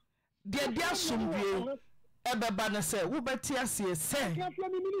 Dear Asumdue, Eba Banner said, who bet Tiasia said,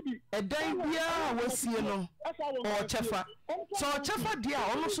 a day was Sieno or Cheffa. So Cheffa dear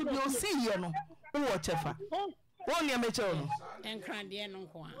also do see Yeno or Cheffa. One year, Mitchell, and crandy and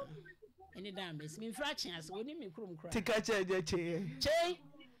uncle. Any damage, mean fractions, wouldn't me crum cry. Take a chair. Che,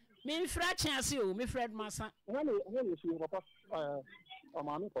 mean fractions, you, me Fred Massa. Once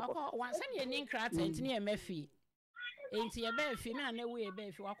any name crat ain't near Mephi. Ain't your bed, female, no way,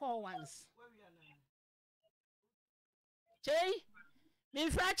 baby, I call once. Che, mean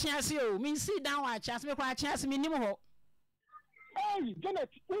fractions, you, mean sit down, I chance me quite chance me no. Hey, Janet,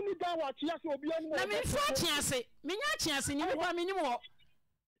 we need that watch. Yes, we'll be on. Let me chance it. Me not chance in you minimum.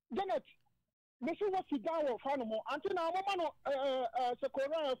 Janet, me see what you down with animal. Until now, woman,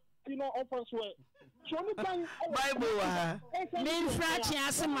 Sakura, you know, open swear. So me bang Bible. Me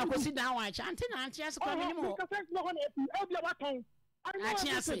fractions, my go sit down watch. Until now, chance come minimum. I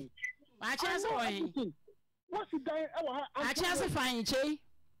chance it. I chance it. What's it down? I chance it fine, Che.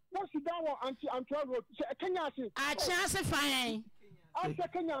 What's it down on road? Kenya, I chance it fine. I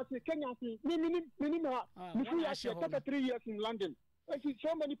said Kenya, minimum. I spent 3 years in London. I see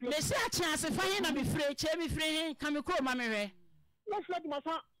so many places. They say a chance if I ain't be free, Chevy free, come you call Mammy. Let's let my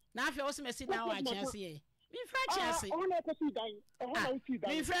son. Now if you also sit down, I chance here. Me friend chance.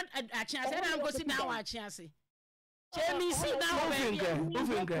 Me friend a chance, and I'm going to sit down, I chance. Jamie, sit down, baby.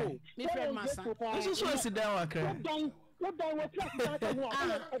 Me friend, my son. I just want to sit down, I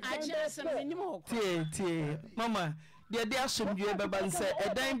chance anymore. Tie, Mama. Dear Asumdue Baban said, a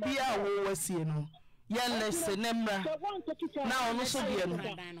dime be our was seen. Yes, Nemra. Now, no so dear.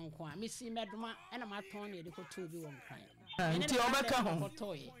 Miss Medma and my Tony, the Cotubi one crying. Tiobaka home.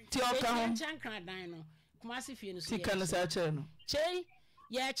 Tioka home. Chancra dino, Kumasi Finos. Tikan as a channel. Che,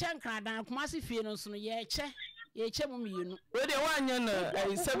 ye chancra down, Kumasi Finos, ye che. ye chemu miyenu we de wanya na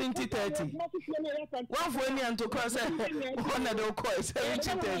 70-30 one for any to cross one na de call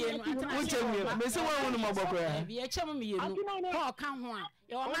 70-30 we chemu me say one no maboko ya ye chemu miyenu ho ka ho a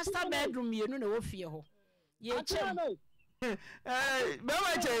ye o master bedroom miyenu na wo fie ho ye chemu be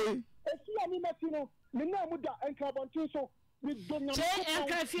wa che esi ani metino me na mu da enkrabontin so che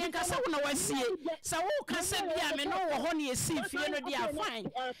enka fie nka sa wona wasie sa wo ka se bia me no wo ho ne esi fie no dia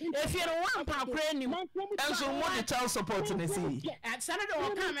fine e fie no wan pa kra nim enso mo de child support na si sana de wo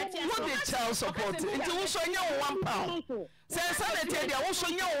ka meti mo de child support nti wo so nya £1 say sanity dia wo so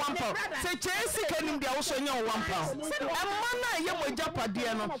nya £1 say chesi kanim dia wo so nya £1 amma na ye mo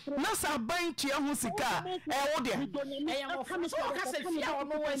japade no na sa ban tua ho sika wo de e mo so ka se fie wo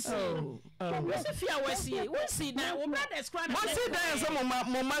no wasie wo se fie wasie wo si na wo brothers kra mo si dan so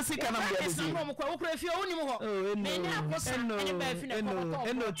mo ma sika na mo de si mo kwa wo kra fie wo nim ho me nya akosa ene ba fi na ko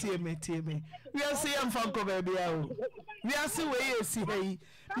eno tie me we are see am fan ko ba bia o we are see we esi hai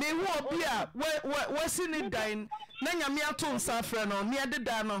me hu obi a we si ni dan na nyame ato nsa frɛ no ne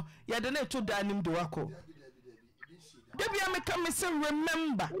yɛdeda no yɛde ne to da nim de wako debia me ka me se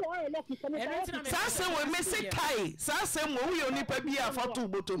remember sa se we me se kai sa se mo wo nipa bi a foto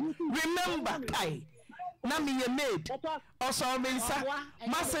botom remember kai na me ye made also me nsa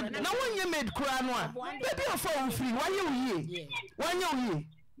ma se na wonye made kura no a baby of all free wanye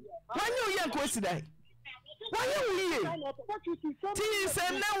uye nko sidai wanye uye ti se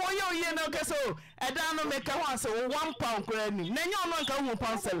na wanye uye na ke so eda no me ka ho ase £1 kura ni na nya no nka hu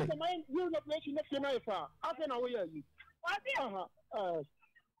pound sele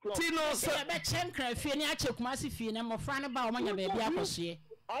ti no so be chem kra fie ni ache kuma se fie na mofra ne ba o manya ba bia akosue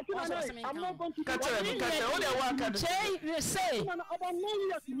I'm not going to catch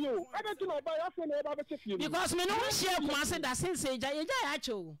because me no share kumase da since eja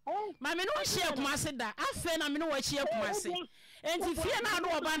acho ma me no share kumase da afa na me no wa share kumase enti fie na do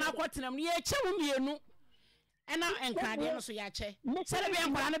oba na akotenam ne ye chewu mienu ena enkrade no so ya che sele bi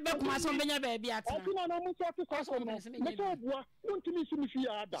enkwara ne be kumase on benya ba bia atena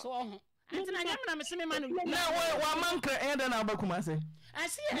so antina nyam na meseme manu na wa mankra enda na abakumase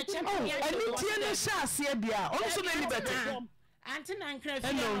asi e chem ya ani tie ne sha ase bia on so na ni bete antina nkra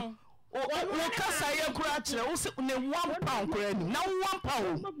fie no wo kasa ye kura kire wo se ne £1 kura ni na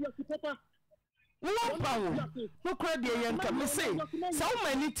 £1 no kura de ye nka me say sa wo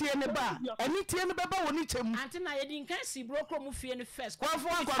mani tie ne ba ani tie ne beba woni chem antina ye di nkan si brokro mu fie ne first kwa fo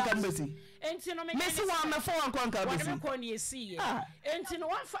anka mbesi enti no me si wa me fo anka mbesi ko ni esi ye enti no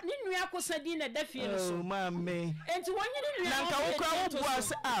wa ni nua akosa di na da fie no so mame enti wonyi ni nua nanka wo kura wo bua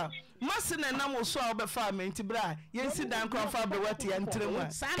se masine na mo so a obefa me enti bra ye nsi dan kra fa brewati ya ntremu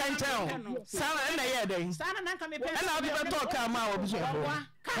kanchen sana na ye den sana nanka me pe na obi be talk ama obi so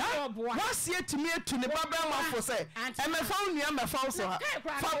wasie timi etu ne baba mafo se emefa nua mefa so ha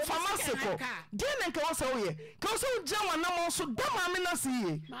famasiko die ne nka wo se wo ye ka so gya wana mo so dama me na se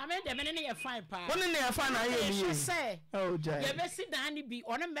ye mama de me ne ye fine pa woni ne ye fine na ye ni ye oh jai ye be si dan ni bi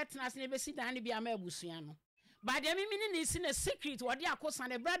ono metna se ne be si dan ni bi ama abusua no ba de me ni si na secret wo de akosa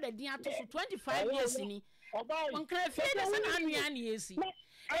ne brother din ato so 25 years ni on kra fie de se na anua ni esi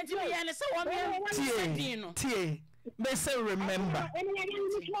enti me ye ne se wo me din no tie me say remember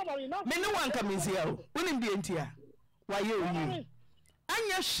me no wan ka mezia o unim bi entia waye oyi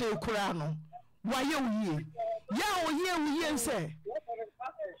anya hwe kura no waye oyi ya oyi nse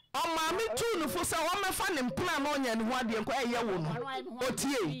o ma me tu no fo sa wo mefa ne mpna na onya ne ho ade enko eye wo no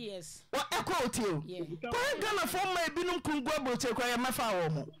otie wo ekọ otie kwa gana fo ma ebinum kungwa broche kwa ya mefa wo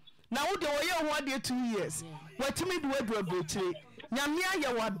mo na wo de oye ho ade 2 years watimi de wadro broche nyame aye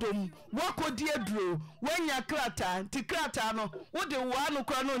wadom wakodi aduro wanya krata ti krata no wo de wa no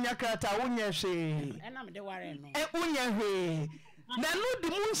kra no nya krata wo nya hwe ena me de ware no wonya hwe na no di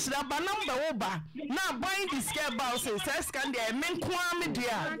mu nsira ba number wo ba na bind the scare ba say scan there men kwa me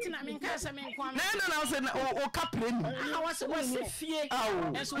dia na me nka se men kwa me na say o kapre ni wase fie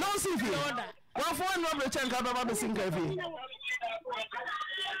no si fie wa fo no bro chenka ba be sinka fie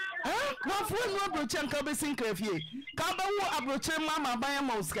wa fo no bro chenka be sinka fie ka ba wo abroche mama ban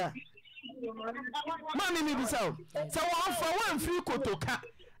ma uska mami mi bisaw so wa fo wa mfiri kotoka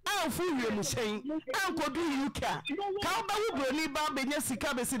anfu wiemu sen ankodu UK ka ba wo broni ba benya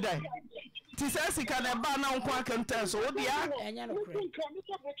sika be sidan ti se sika na ba na nko akanta so wo dia enya no kure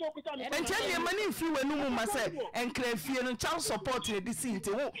enche mani fi wenu mu ma se enkra fie no child support e di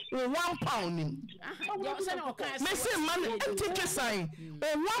sinti wo £1 ni me se man entike sign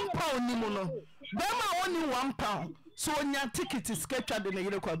 £1 ni mu no be ma woni £1 so onya ticket sketcha de na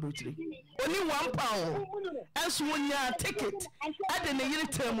yire kwa brochire oni £1 eso onya ticket ade na yire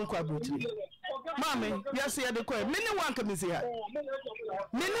temu kwa brochire Mame, yes, you the coin. Many one come see her.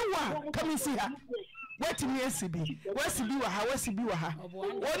 Many one come see her. What me SCB? Where's the biwa? How is the biwa?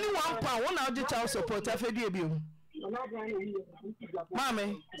 Only £1. 1 hour child support. I've had you.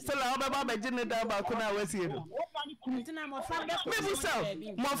 Mame, still out about my dinner about Kuna was here. Maybe so.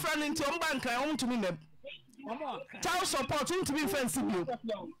 My friend into a bank, I want to mean them. Child support to be fancy.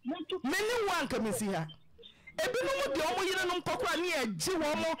 Many one come see her. Ebinom de omo yire no mpokwa ne agi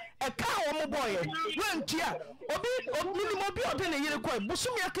wo mo e ka wo mo boy wantia minimum bi ode ne yire kwa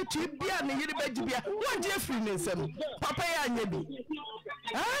busumi aketu bia ne yire baji bia wanje free ne nsam papa ya anya bi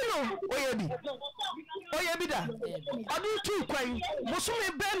hello oye bi da adu tu kwan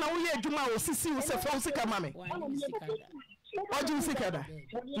busumi be na wo ye adwuma wo sisi wo se fa wo sika mame oju sika da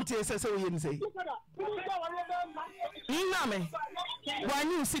nti ese wo ye nse Name, why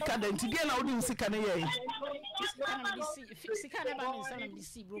you sick at them? Today, now do sick at the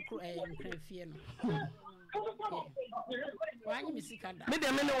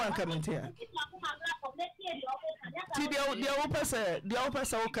one coming here. The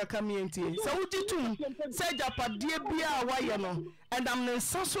opus community. So, would you too say Japa dear Bia Wayano, and I'm the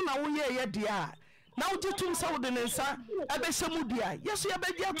Sasuna, yeah, dear. Now you too so the Nessa, Abesamudia. Yes, you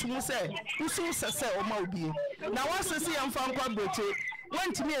bet to say, who so say, or Maubi. Now, once I see I'm found quite beauty,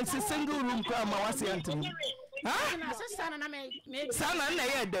 went to me and say single room crime, I was saying to me. Huh? Son,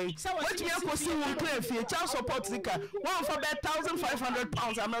 and day. So, what you have to clear for child support seeker, one for about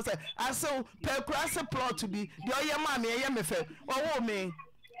 £1,500. I must say, I saw per class plot to be the young mammy, a MFA, or me.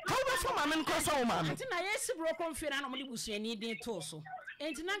 How about my men cross our man? I yes, broken fear and only was any torso.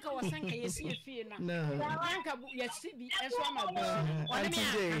 And Nanka was saying, yes, fear. No, Nanka, yes, be as one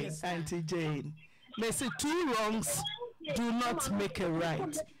Auntie Jane. May say 2 wrongs do not make a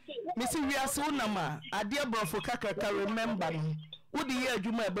right. Missy, we are so nama. A dear brother Kaka remember. Would the year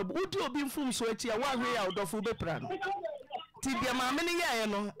you may be, would you be from Swetty, 1 way out of Ubepran? Tidia Mammy,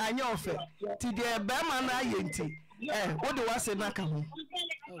 I know of it. Tidia Bama Yenti. What do I say, Nakamu?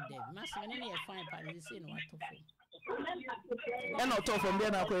 Oh, Master, any fine party, what to and not talk from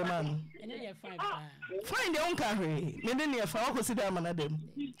there, man. Find your own carry. Many of our consider man at them.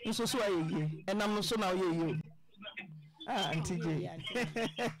 You so sway, and I'm not so now you. Auntie J.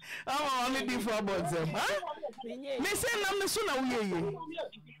 Oh, only before about them, huh? Me say, I'm the sooner we are.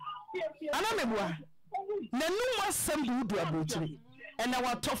 And I'm a boy. No one send you to a butchery. And I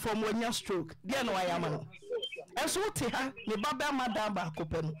want to from when you stroke. Dear, no, I am. And so, Tia, the Baba Madame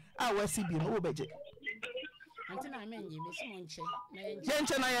Bacopen, I was see being obedient. Until I mean you, Miss Monche.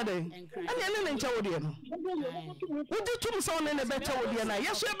 Jensen, I had a Chaudian. Would you two son in a better Chaudian?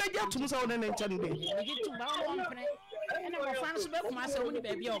 Yes, you better to son in a Chandi. And our friends about myself only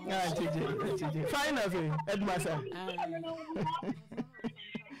baby. Fine of you, Edmaster.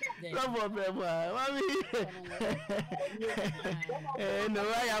 Love of them, no,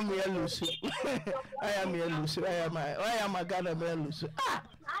 I am here, Lucy. I am here, Lucy. I am a gun of Lucy.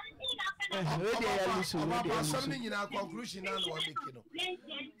 Something in our conclusion, and what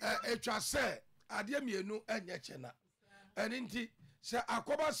it was said, I dear me, no, and yet, and indeed, Sir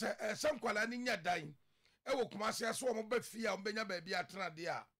Akoba said, some Qualaninia dying. I will come as a swarm of fear of Benya baby at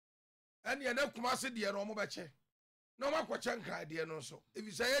Tradia. And you know, Kumasi, dear Romobache. No more Quachanka, dear, no so. If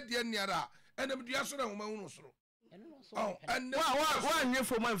you say, dear Niara, and the Diasona, woman, oh, and one year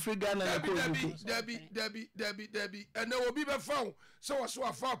for my free gun, Debbie, and there will be found. So I saw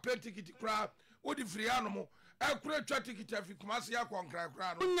a far pay ticket to crowd, or the free animal. I could try to get every Kumasia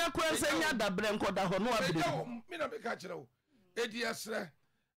crowd. Unya da Blanco da Hono, Mina Becachero. Dear sir,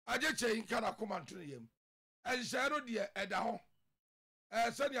 I just say, can I come on to him? And Shadow dear at the home.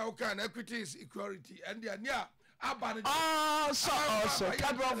 Sunny Okan, equity is equality, and dear, yeah. Oh, so also,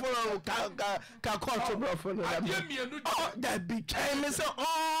 that became so.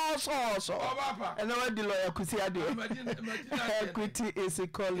 And now the lawyer could see equity is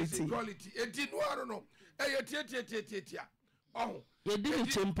equality. It did know. Oh, you didn't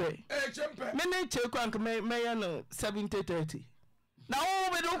chimpe. Many check may 70-30. Now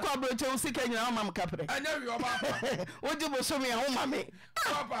we don't cooperate to sick and your mom capre. I know your papa. What you show me a home, mammy?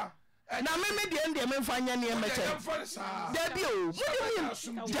 Papa. Now, maybe the end of me find any amateur. Debbie,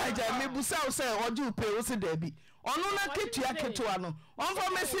 Jaja, maybe so say, or do pay us a Debbie. On a kitty, I can to one. On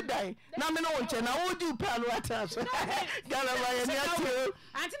for Messi die. Now, me no one, I would do palo at us. Galaway, and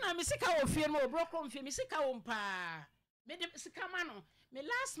Auntie, I'm sick of fear more broken for me, sick of pa. me de sika ma no me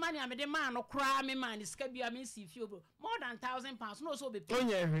last money I me de man no cry me man sika bia me see feel more than £1,000 no so be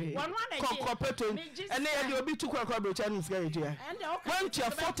pay one kokopeto ene ye de obi tu kwakwa brocha ni sika etua when tia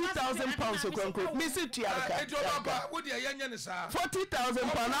 £40,000 kwanko me see tia ka ejo baba wo de yenye ne sa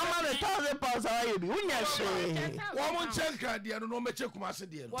 £40,000 na ma ne £1,000 aye bi unya she wo mo chenka de no me che kuma se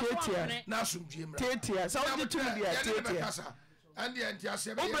de no tetia na asumdue mra tetia sa wo de tu dia tetia and the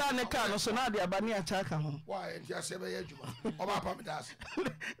anti-asebe obra ne ka no so na de abani acha ka ho why anti-asebe ya juma oba pa me das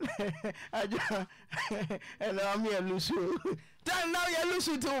aja ela mi elusu tan now you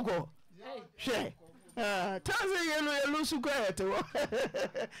lusu to go she tanze yelu elusu ko eto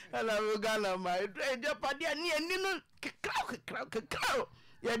ela we gana ma ejo pade ani no kraw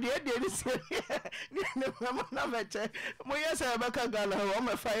ya de ni se ni ne mama na meche mo yesa be ka gana o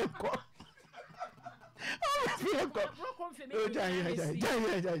me fa ko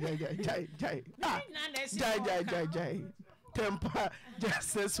Jai. Temper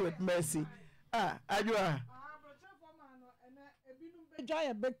justice with mercy. Ajua. Joy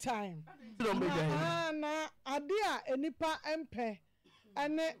a big time. Na adia enipa empe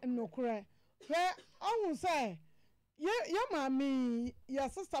ene nokure. Where on say ye mami your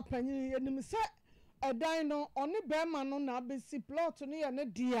sister panyin enim se edan no oni be ma no na abesi plot no ye ne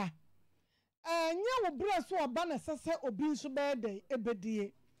dia. Nya wo bra so oba na sese obi nso be dey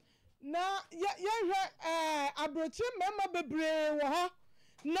ebedie na ye hwe abrochi mema bebre wo ho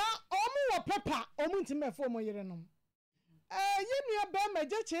na omu wo pepa omu ntimefo mo yere no ye nua be ma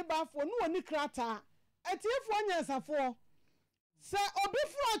jeche bafo no woni krata etiefo nyansafo se obi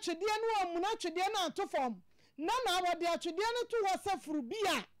fu atwede no omu na atwede na atofom na wode atwede no to ho safuru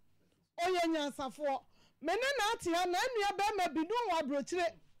bia oye nyansafo mene na atia na nua be ma bi no wo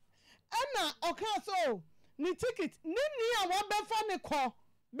abrochire ana okaso ni ticket ni a wo be fa ne ko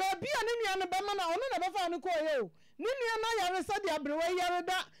ba bia ni nua no be ma na ono na be fa ne ko ye o ni nua na yare sa de abrewe yare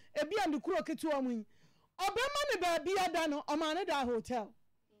da e bia ne kuro ketuwa mu obema ne ba bia da no o ma ne da hotel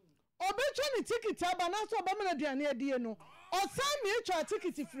obetwa ni ticket aba na so obema na duane adie no o san me etwa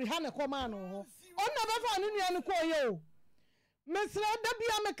ticket free ha ne ko ma no ho ono be fa ne nua ne ko ye o mesra da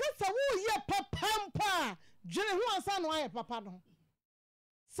bia me kasa wo ye papampa dwene ho ansa no aye papa no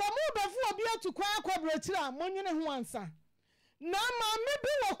samu befu obi atukwa akwabrochira monyene ho ansa na ma me bi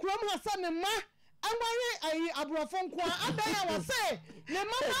wo krom hasa ne ma anwanye ayi abrofo nko adan ya wose ne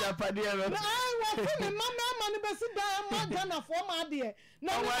mama na wose ne mama ne besi dan ma Ghana fo ma de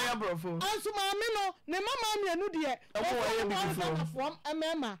na anwanye abrofo anso ma me no ne mama mienu de Ghana fo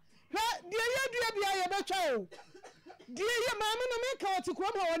emema na de ye dua bia ye betwa o de ye ma me no me ka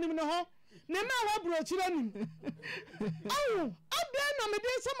otikrom ha wonim ne ho ne ma wa brochira nim awu adan na me de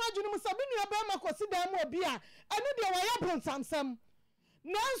samaju nim sabinu aba ma kosi dan mo obi a enu de wa ya bronsamsam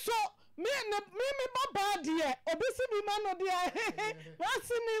nanso me baba de obi si bi ma no de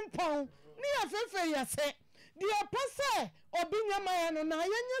wasi ni mpon ni afefe yese de pese obi nyama ya no na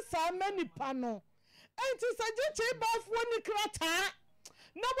yenye sa manipa no enti sajeche bafo ni krata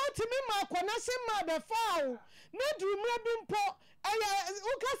na botimi ma akona se ma be faawo na durumra bi mpo aya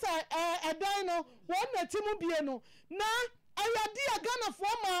ukasa edan no won na timu bie no na aya dia Ghana fo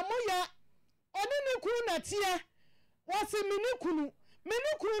ma mo ya oni ni kunu na tie wasi mini kunu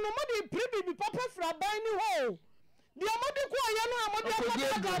no modi pribi papa fra ban ni ho dia modi ko aya no amodi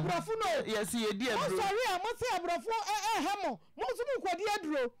aka abrafo no yes ye di adro sorry amose abrafo hemo mo so mu kwadi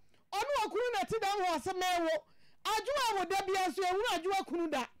adro onu akunu na ti dan ho asemewo ajuwa wo da bia so ehunu ajuwa kunu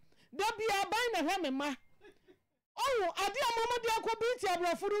da bia ban na hwe me ma oh ade amomodi akobi ti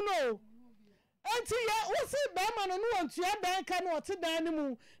abrafo no enti ya wosi ba ma no wontu dan ka no ote dan ni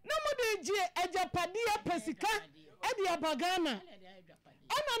mu na modi je ajapade pesika ade abagana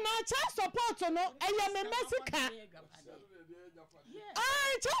ana na cha support no eya me mesika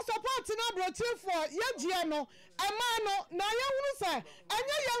cha support na brochi for ye gie no ama no na ye hunu se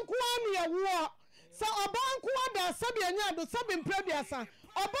anya ye nko anu ye wo se oban ko ada sabi anya do sabi mprabiasa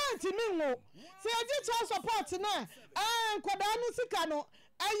oban ti mi wo se ye cha support na nkoda nu sika no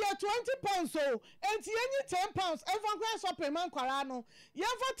aya £20 so enti yenyi £10 everyone go shopping man kwara no ye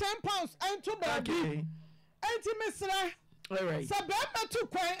for £10 ento baby enti mesra alright so be to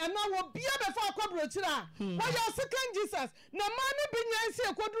kwan and now wo bia be fa akwabrochira wo ya second Jesus na mani binya nsi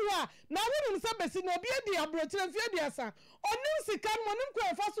ekodu ha na wonu se besi na obi edi abrochira mfie diasa onu sika no nim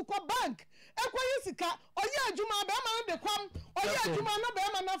kwa fa so ko bank ekoyi sika oyi adwuma be ma no de kwam oyi adwuma no be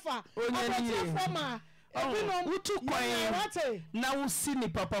ma na fa abrochira fama utu kwan na usi ni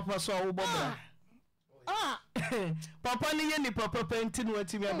papa so wo bobra papa ni ye ni papa enti no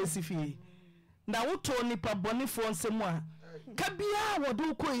atimi abesifi na woto nipa bonefo nsemu a ka bia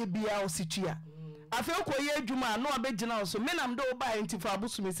wodo ko ye bia ositua afi ko ye adwuma no abegina so me nam de wo ba enti fa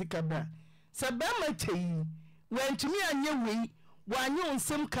abusumi sika bra se be ma chei wantumi anye wei wanye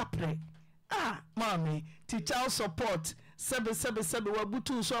onsem kapre mami ti child support sebe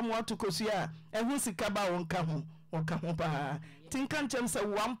wabutu so mo atokosu a ehu sika ba wonka ho ba tinka nchem se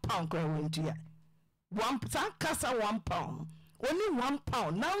 1 pound kwa wontua 1 kasa 1 pound only 1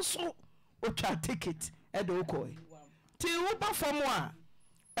 pound nanso otwa ticket e de okoi ti wo ba fom a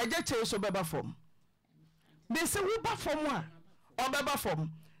eje che so beba fom be se wo ba fom a obeba fom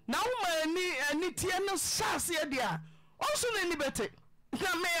na wo ma ani tie no sase e dia onso na ni bete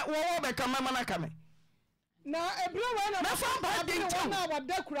na me wo be kama mana kame na ebra wa na fa ba de ntu na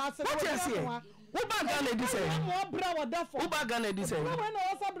wada kura se wo ba ga na di se mo bra wada fom wo ba ga na di se wo na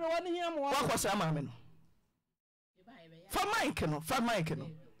wo sabre wo ni hia mo wa ko sa ma me no fa mic no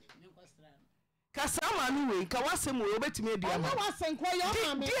kasa ma no we ka wasem we obetimi adi ama na wasen ko yo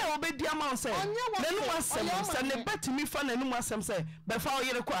ma me dia obedi ama se nanu wasem se ne betimi fa nanu wasem se be fa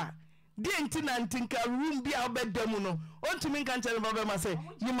oyere kwa dia nti na ntinka room bia obedamu no ontimi nka nche ba be ma se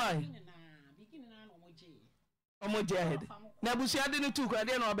yimai omoje head na busia de ne tu kwa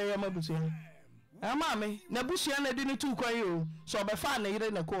de na obeye ma busia ama me na busia na de ne tu kwa yo so obefa na yire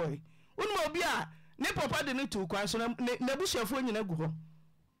na ko e unu obi a ne papa de ne tu kwa so na busiafo nyina gu ho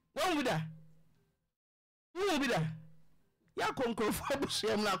won buda wo bida ya konkrofo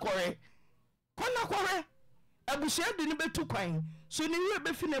abusiam na kore kona kore abusia de ne betu kwan so ne wi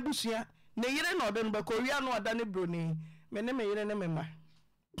be fi na abusia ne yire na ode no be ko wi anu oda ne broni me ne me yire ne me ma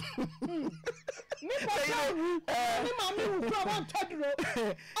ni papa ni mami wu pro wan tadro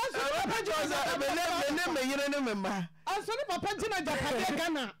papa joza me ne me yire ne me ma aso ni papa tina jakade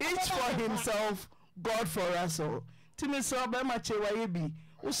Ghana each for himself God for us all timi so ba ma che wa ye bi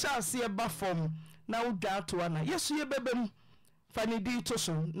wo sha se e ba form na wo dwa to ana yesu ye bebem fa ne di to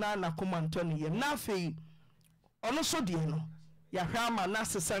so na na komanto ne yem na afei ono so die no ya hwa ma na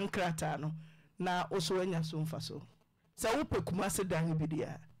sesa nkrata no na oso anya so mfa so sa wo pekuma se dan bi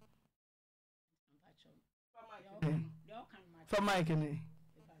dia fa mic ne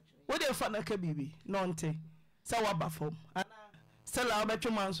wo de fa na ka bibi no nte sa wa ba fom ana se la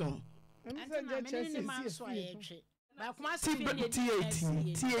obetwe manso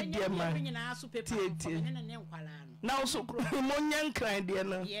now so monyan kran de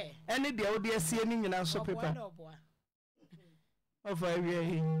no ene de wo de asie ni nyina so pepa of area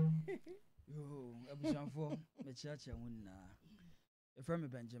yo abusanfo me chiachi wonna e from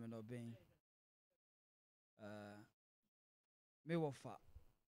Benjamin Oben me wofa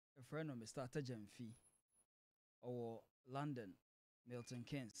e friend no me start Jamfi or London Milton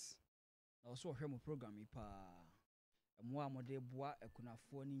Keynes na also hwe mo program pa mo amode boa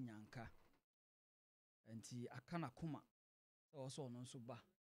ekunafo ni nyanka enti akana kuma also no so ba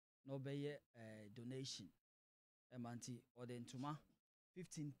na obeye donation emanti ode ntuma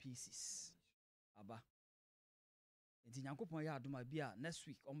 15 pieces aba enti nyankopon ya adoma bia next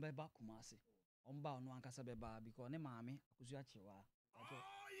week ombeba kuma ase omba no ankasa beba because ne maame akuzu achewa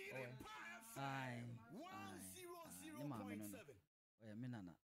ai ne maame no oya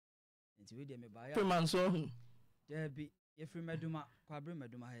menana enti we de me ba ya premanso debi yefri meduma kwabre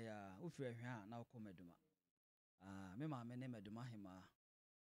meduma ha ya ofri ahwa na okọ meduma me maame ne meduma hema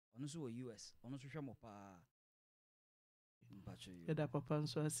ono so US ono so hwe mo pa mpacho yo eda papa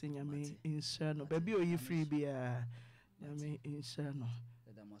nso asinyame insano baby oyi free bia nyame insano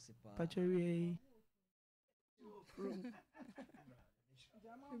eda mo sipa pacho wi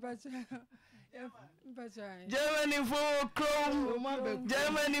Germany for Chrome.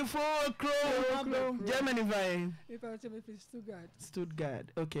 Germany for Chrome. Germany vai.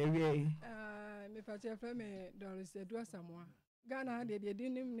 Stuttgart. Okay, we. Me pacha frame Doris Edwa Samoa. Ghana de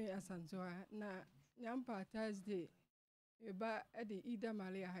dinim ne asantoa na nyampa Thursday. Eba ede Ida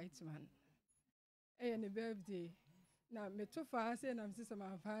Maria Heitman. Ne birthday. Na me to fa se na msisa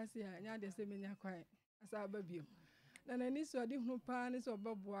ma fa se anya de se menya kwai. Asa babio. Na nani so ade hunu pa ne so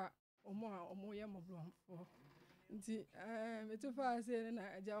baboa omo ye moblomfo nti me to fa say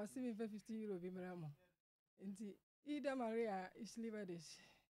na aja wasi me €50 bi mramo nti Ida Maria Islibadish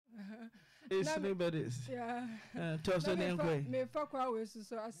yeah toso ne nkwe me fa kwa we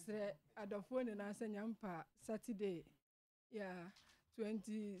so asre adofo ne na asanya mpa Saturday yeah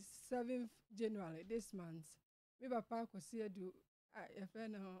 27th January this month me papa ko see edu e fe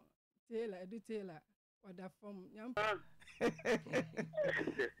no Taylor Wada from Yampa.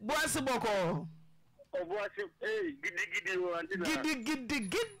 Boise boko. Oh, boise,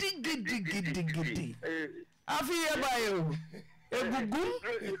 giddy. Afi ebayo. Egugu.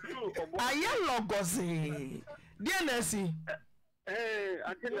 Aya logosi. Dienesi.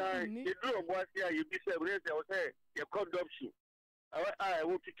 Until you do a boy here, you be said, I was say, you call adoption. I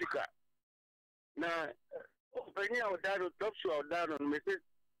want to pick up. Now, when you are down, adoption or down on Mrs.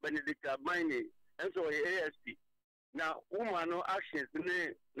 Benedict Abini, and so ASP. Now, woman, no actions,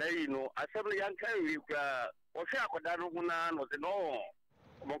 you know, assembly young carry, or share with that woman, or the no,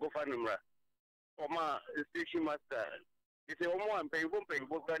 Mogo Fanumra, or my station master. It's a woman pay, won't pay,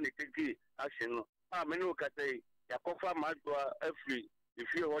 both action. I mean, look at a Yakofa Madua every,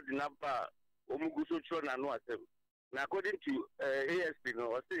 if you hold the number, Omuguso Chon and no assembly. Now, according to ASP,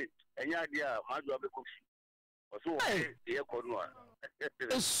 no, I say, any idea, Madua Bekoshi.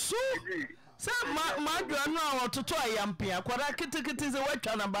 So, Madra no to try yampia, Quara Kitty is a wet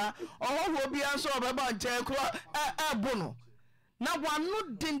canaba, or who will be answered about Jacqua Bono. Now, one no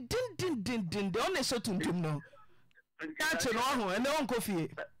din, the only certain to know. Catch an honor and no coffee.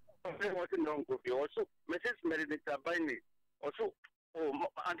 Also, Mrs. Meredith Abini, also. Oh,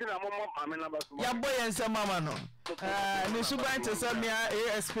 until I'm ya boy and some mama no. Ni suban to send me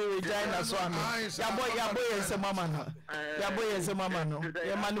ASP Regina Swami. Ya boy and some mama no. Ya boy and some mama no.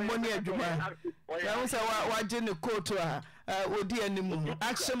 Ya man money adwuma. Ya unsa wa gene coat to her. Odi animu.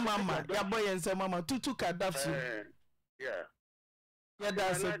 Action mama. Ya boy and some mama tutu kadafsu. Yeah. Yeah,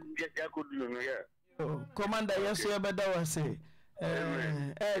 that's it. Yeah. Commander, yes, you better say.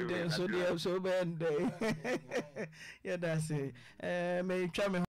 So they so bad. Yeah, that's it. May try me.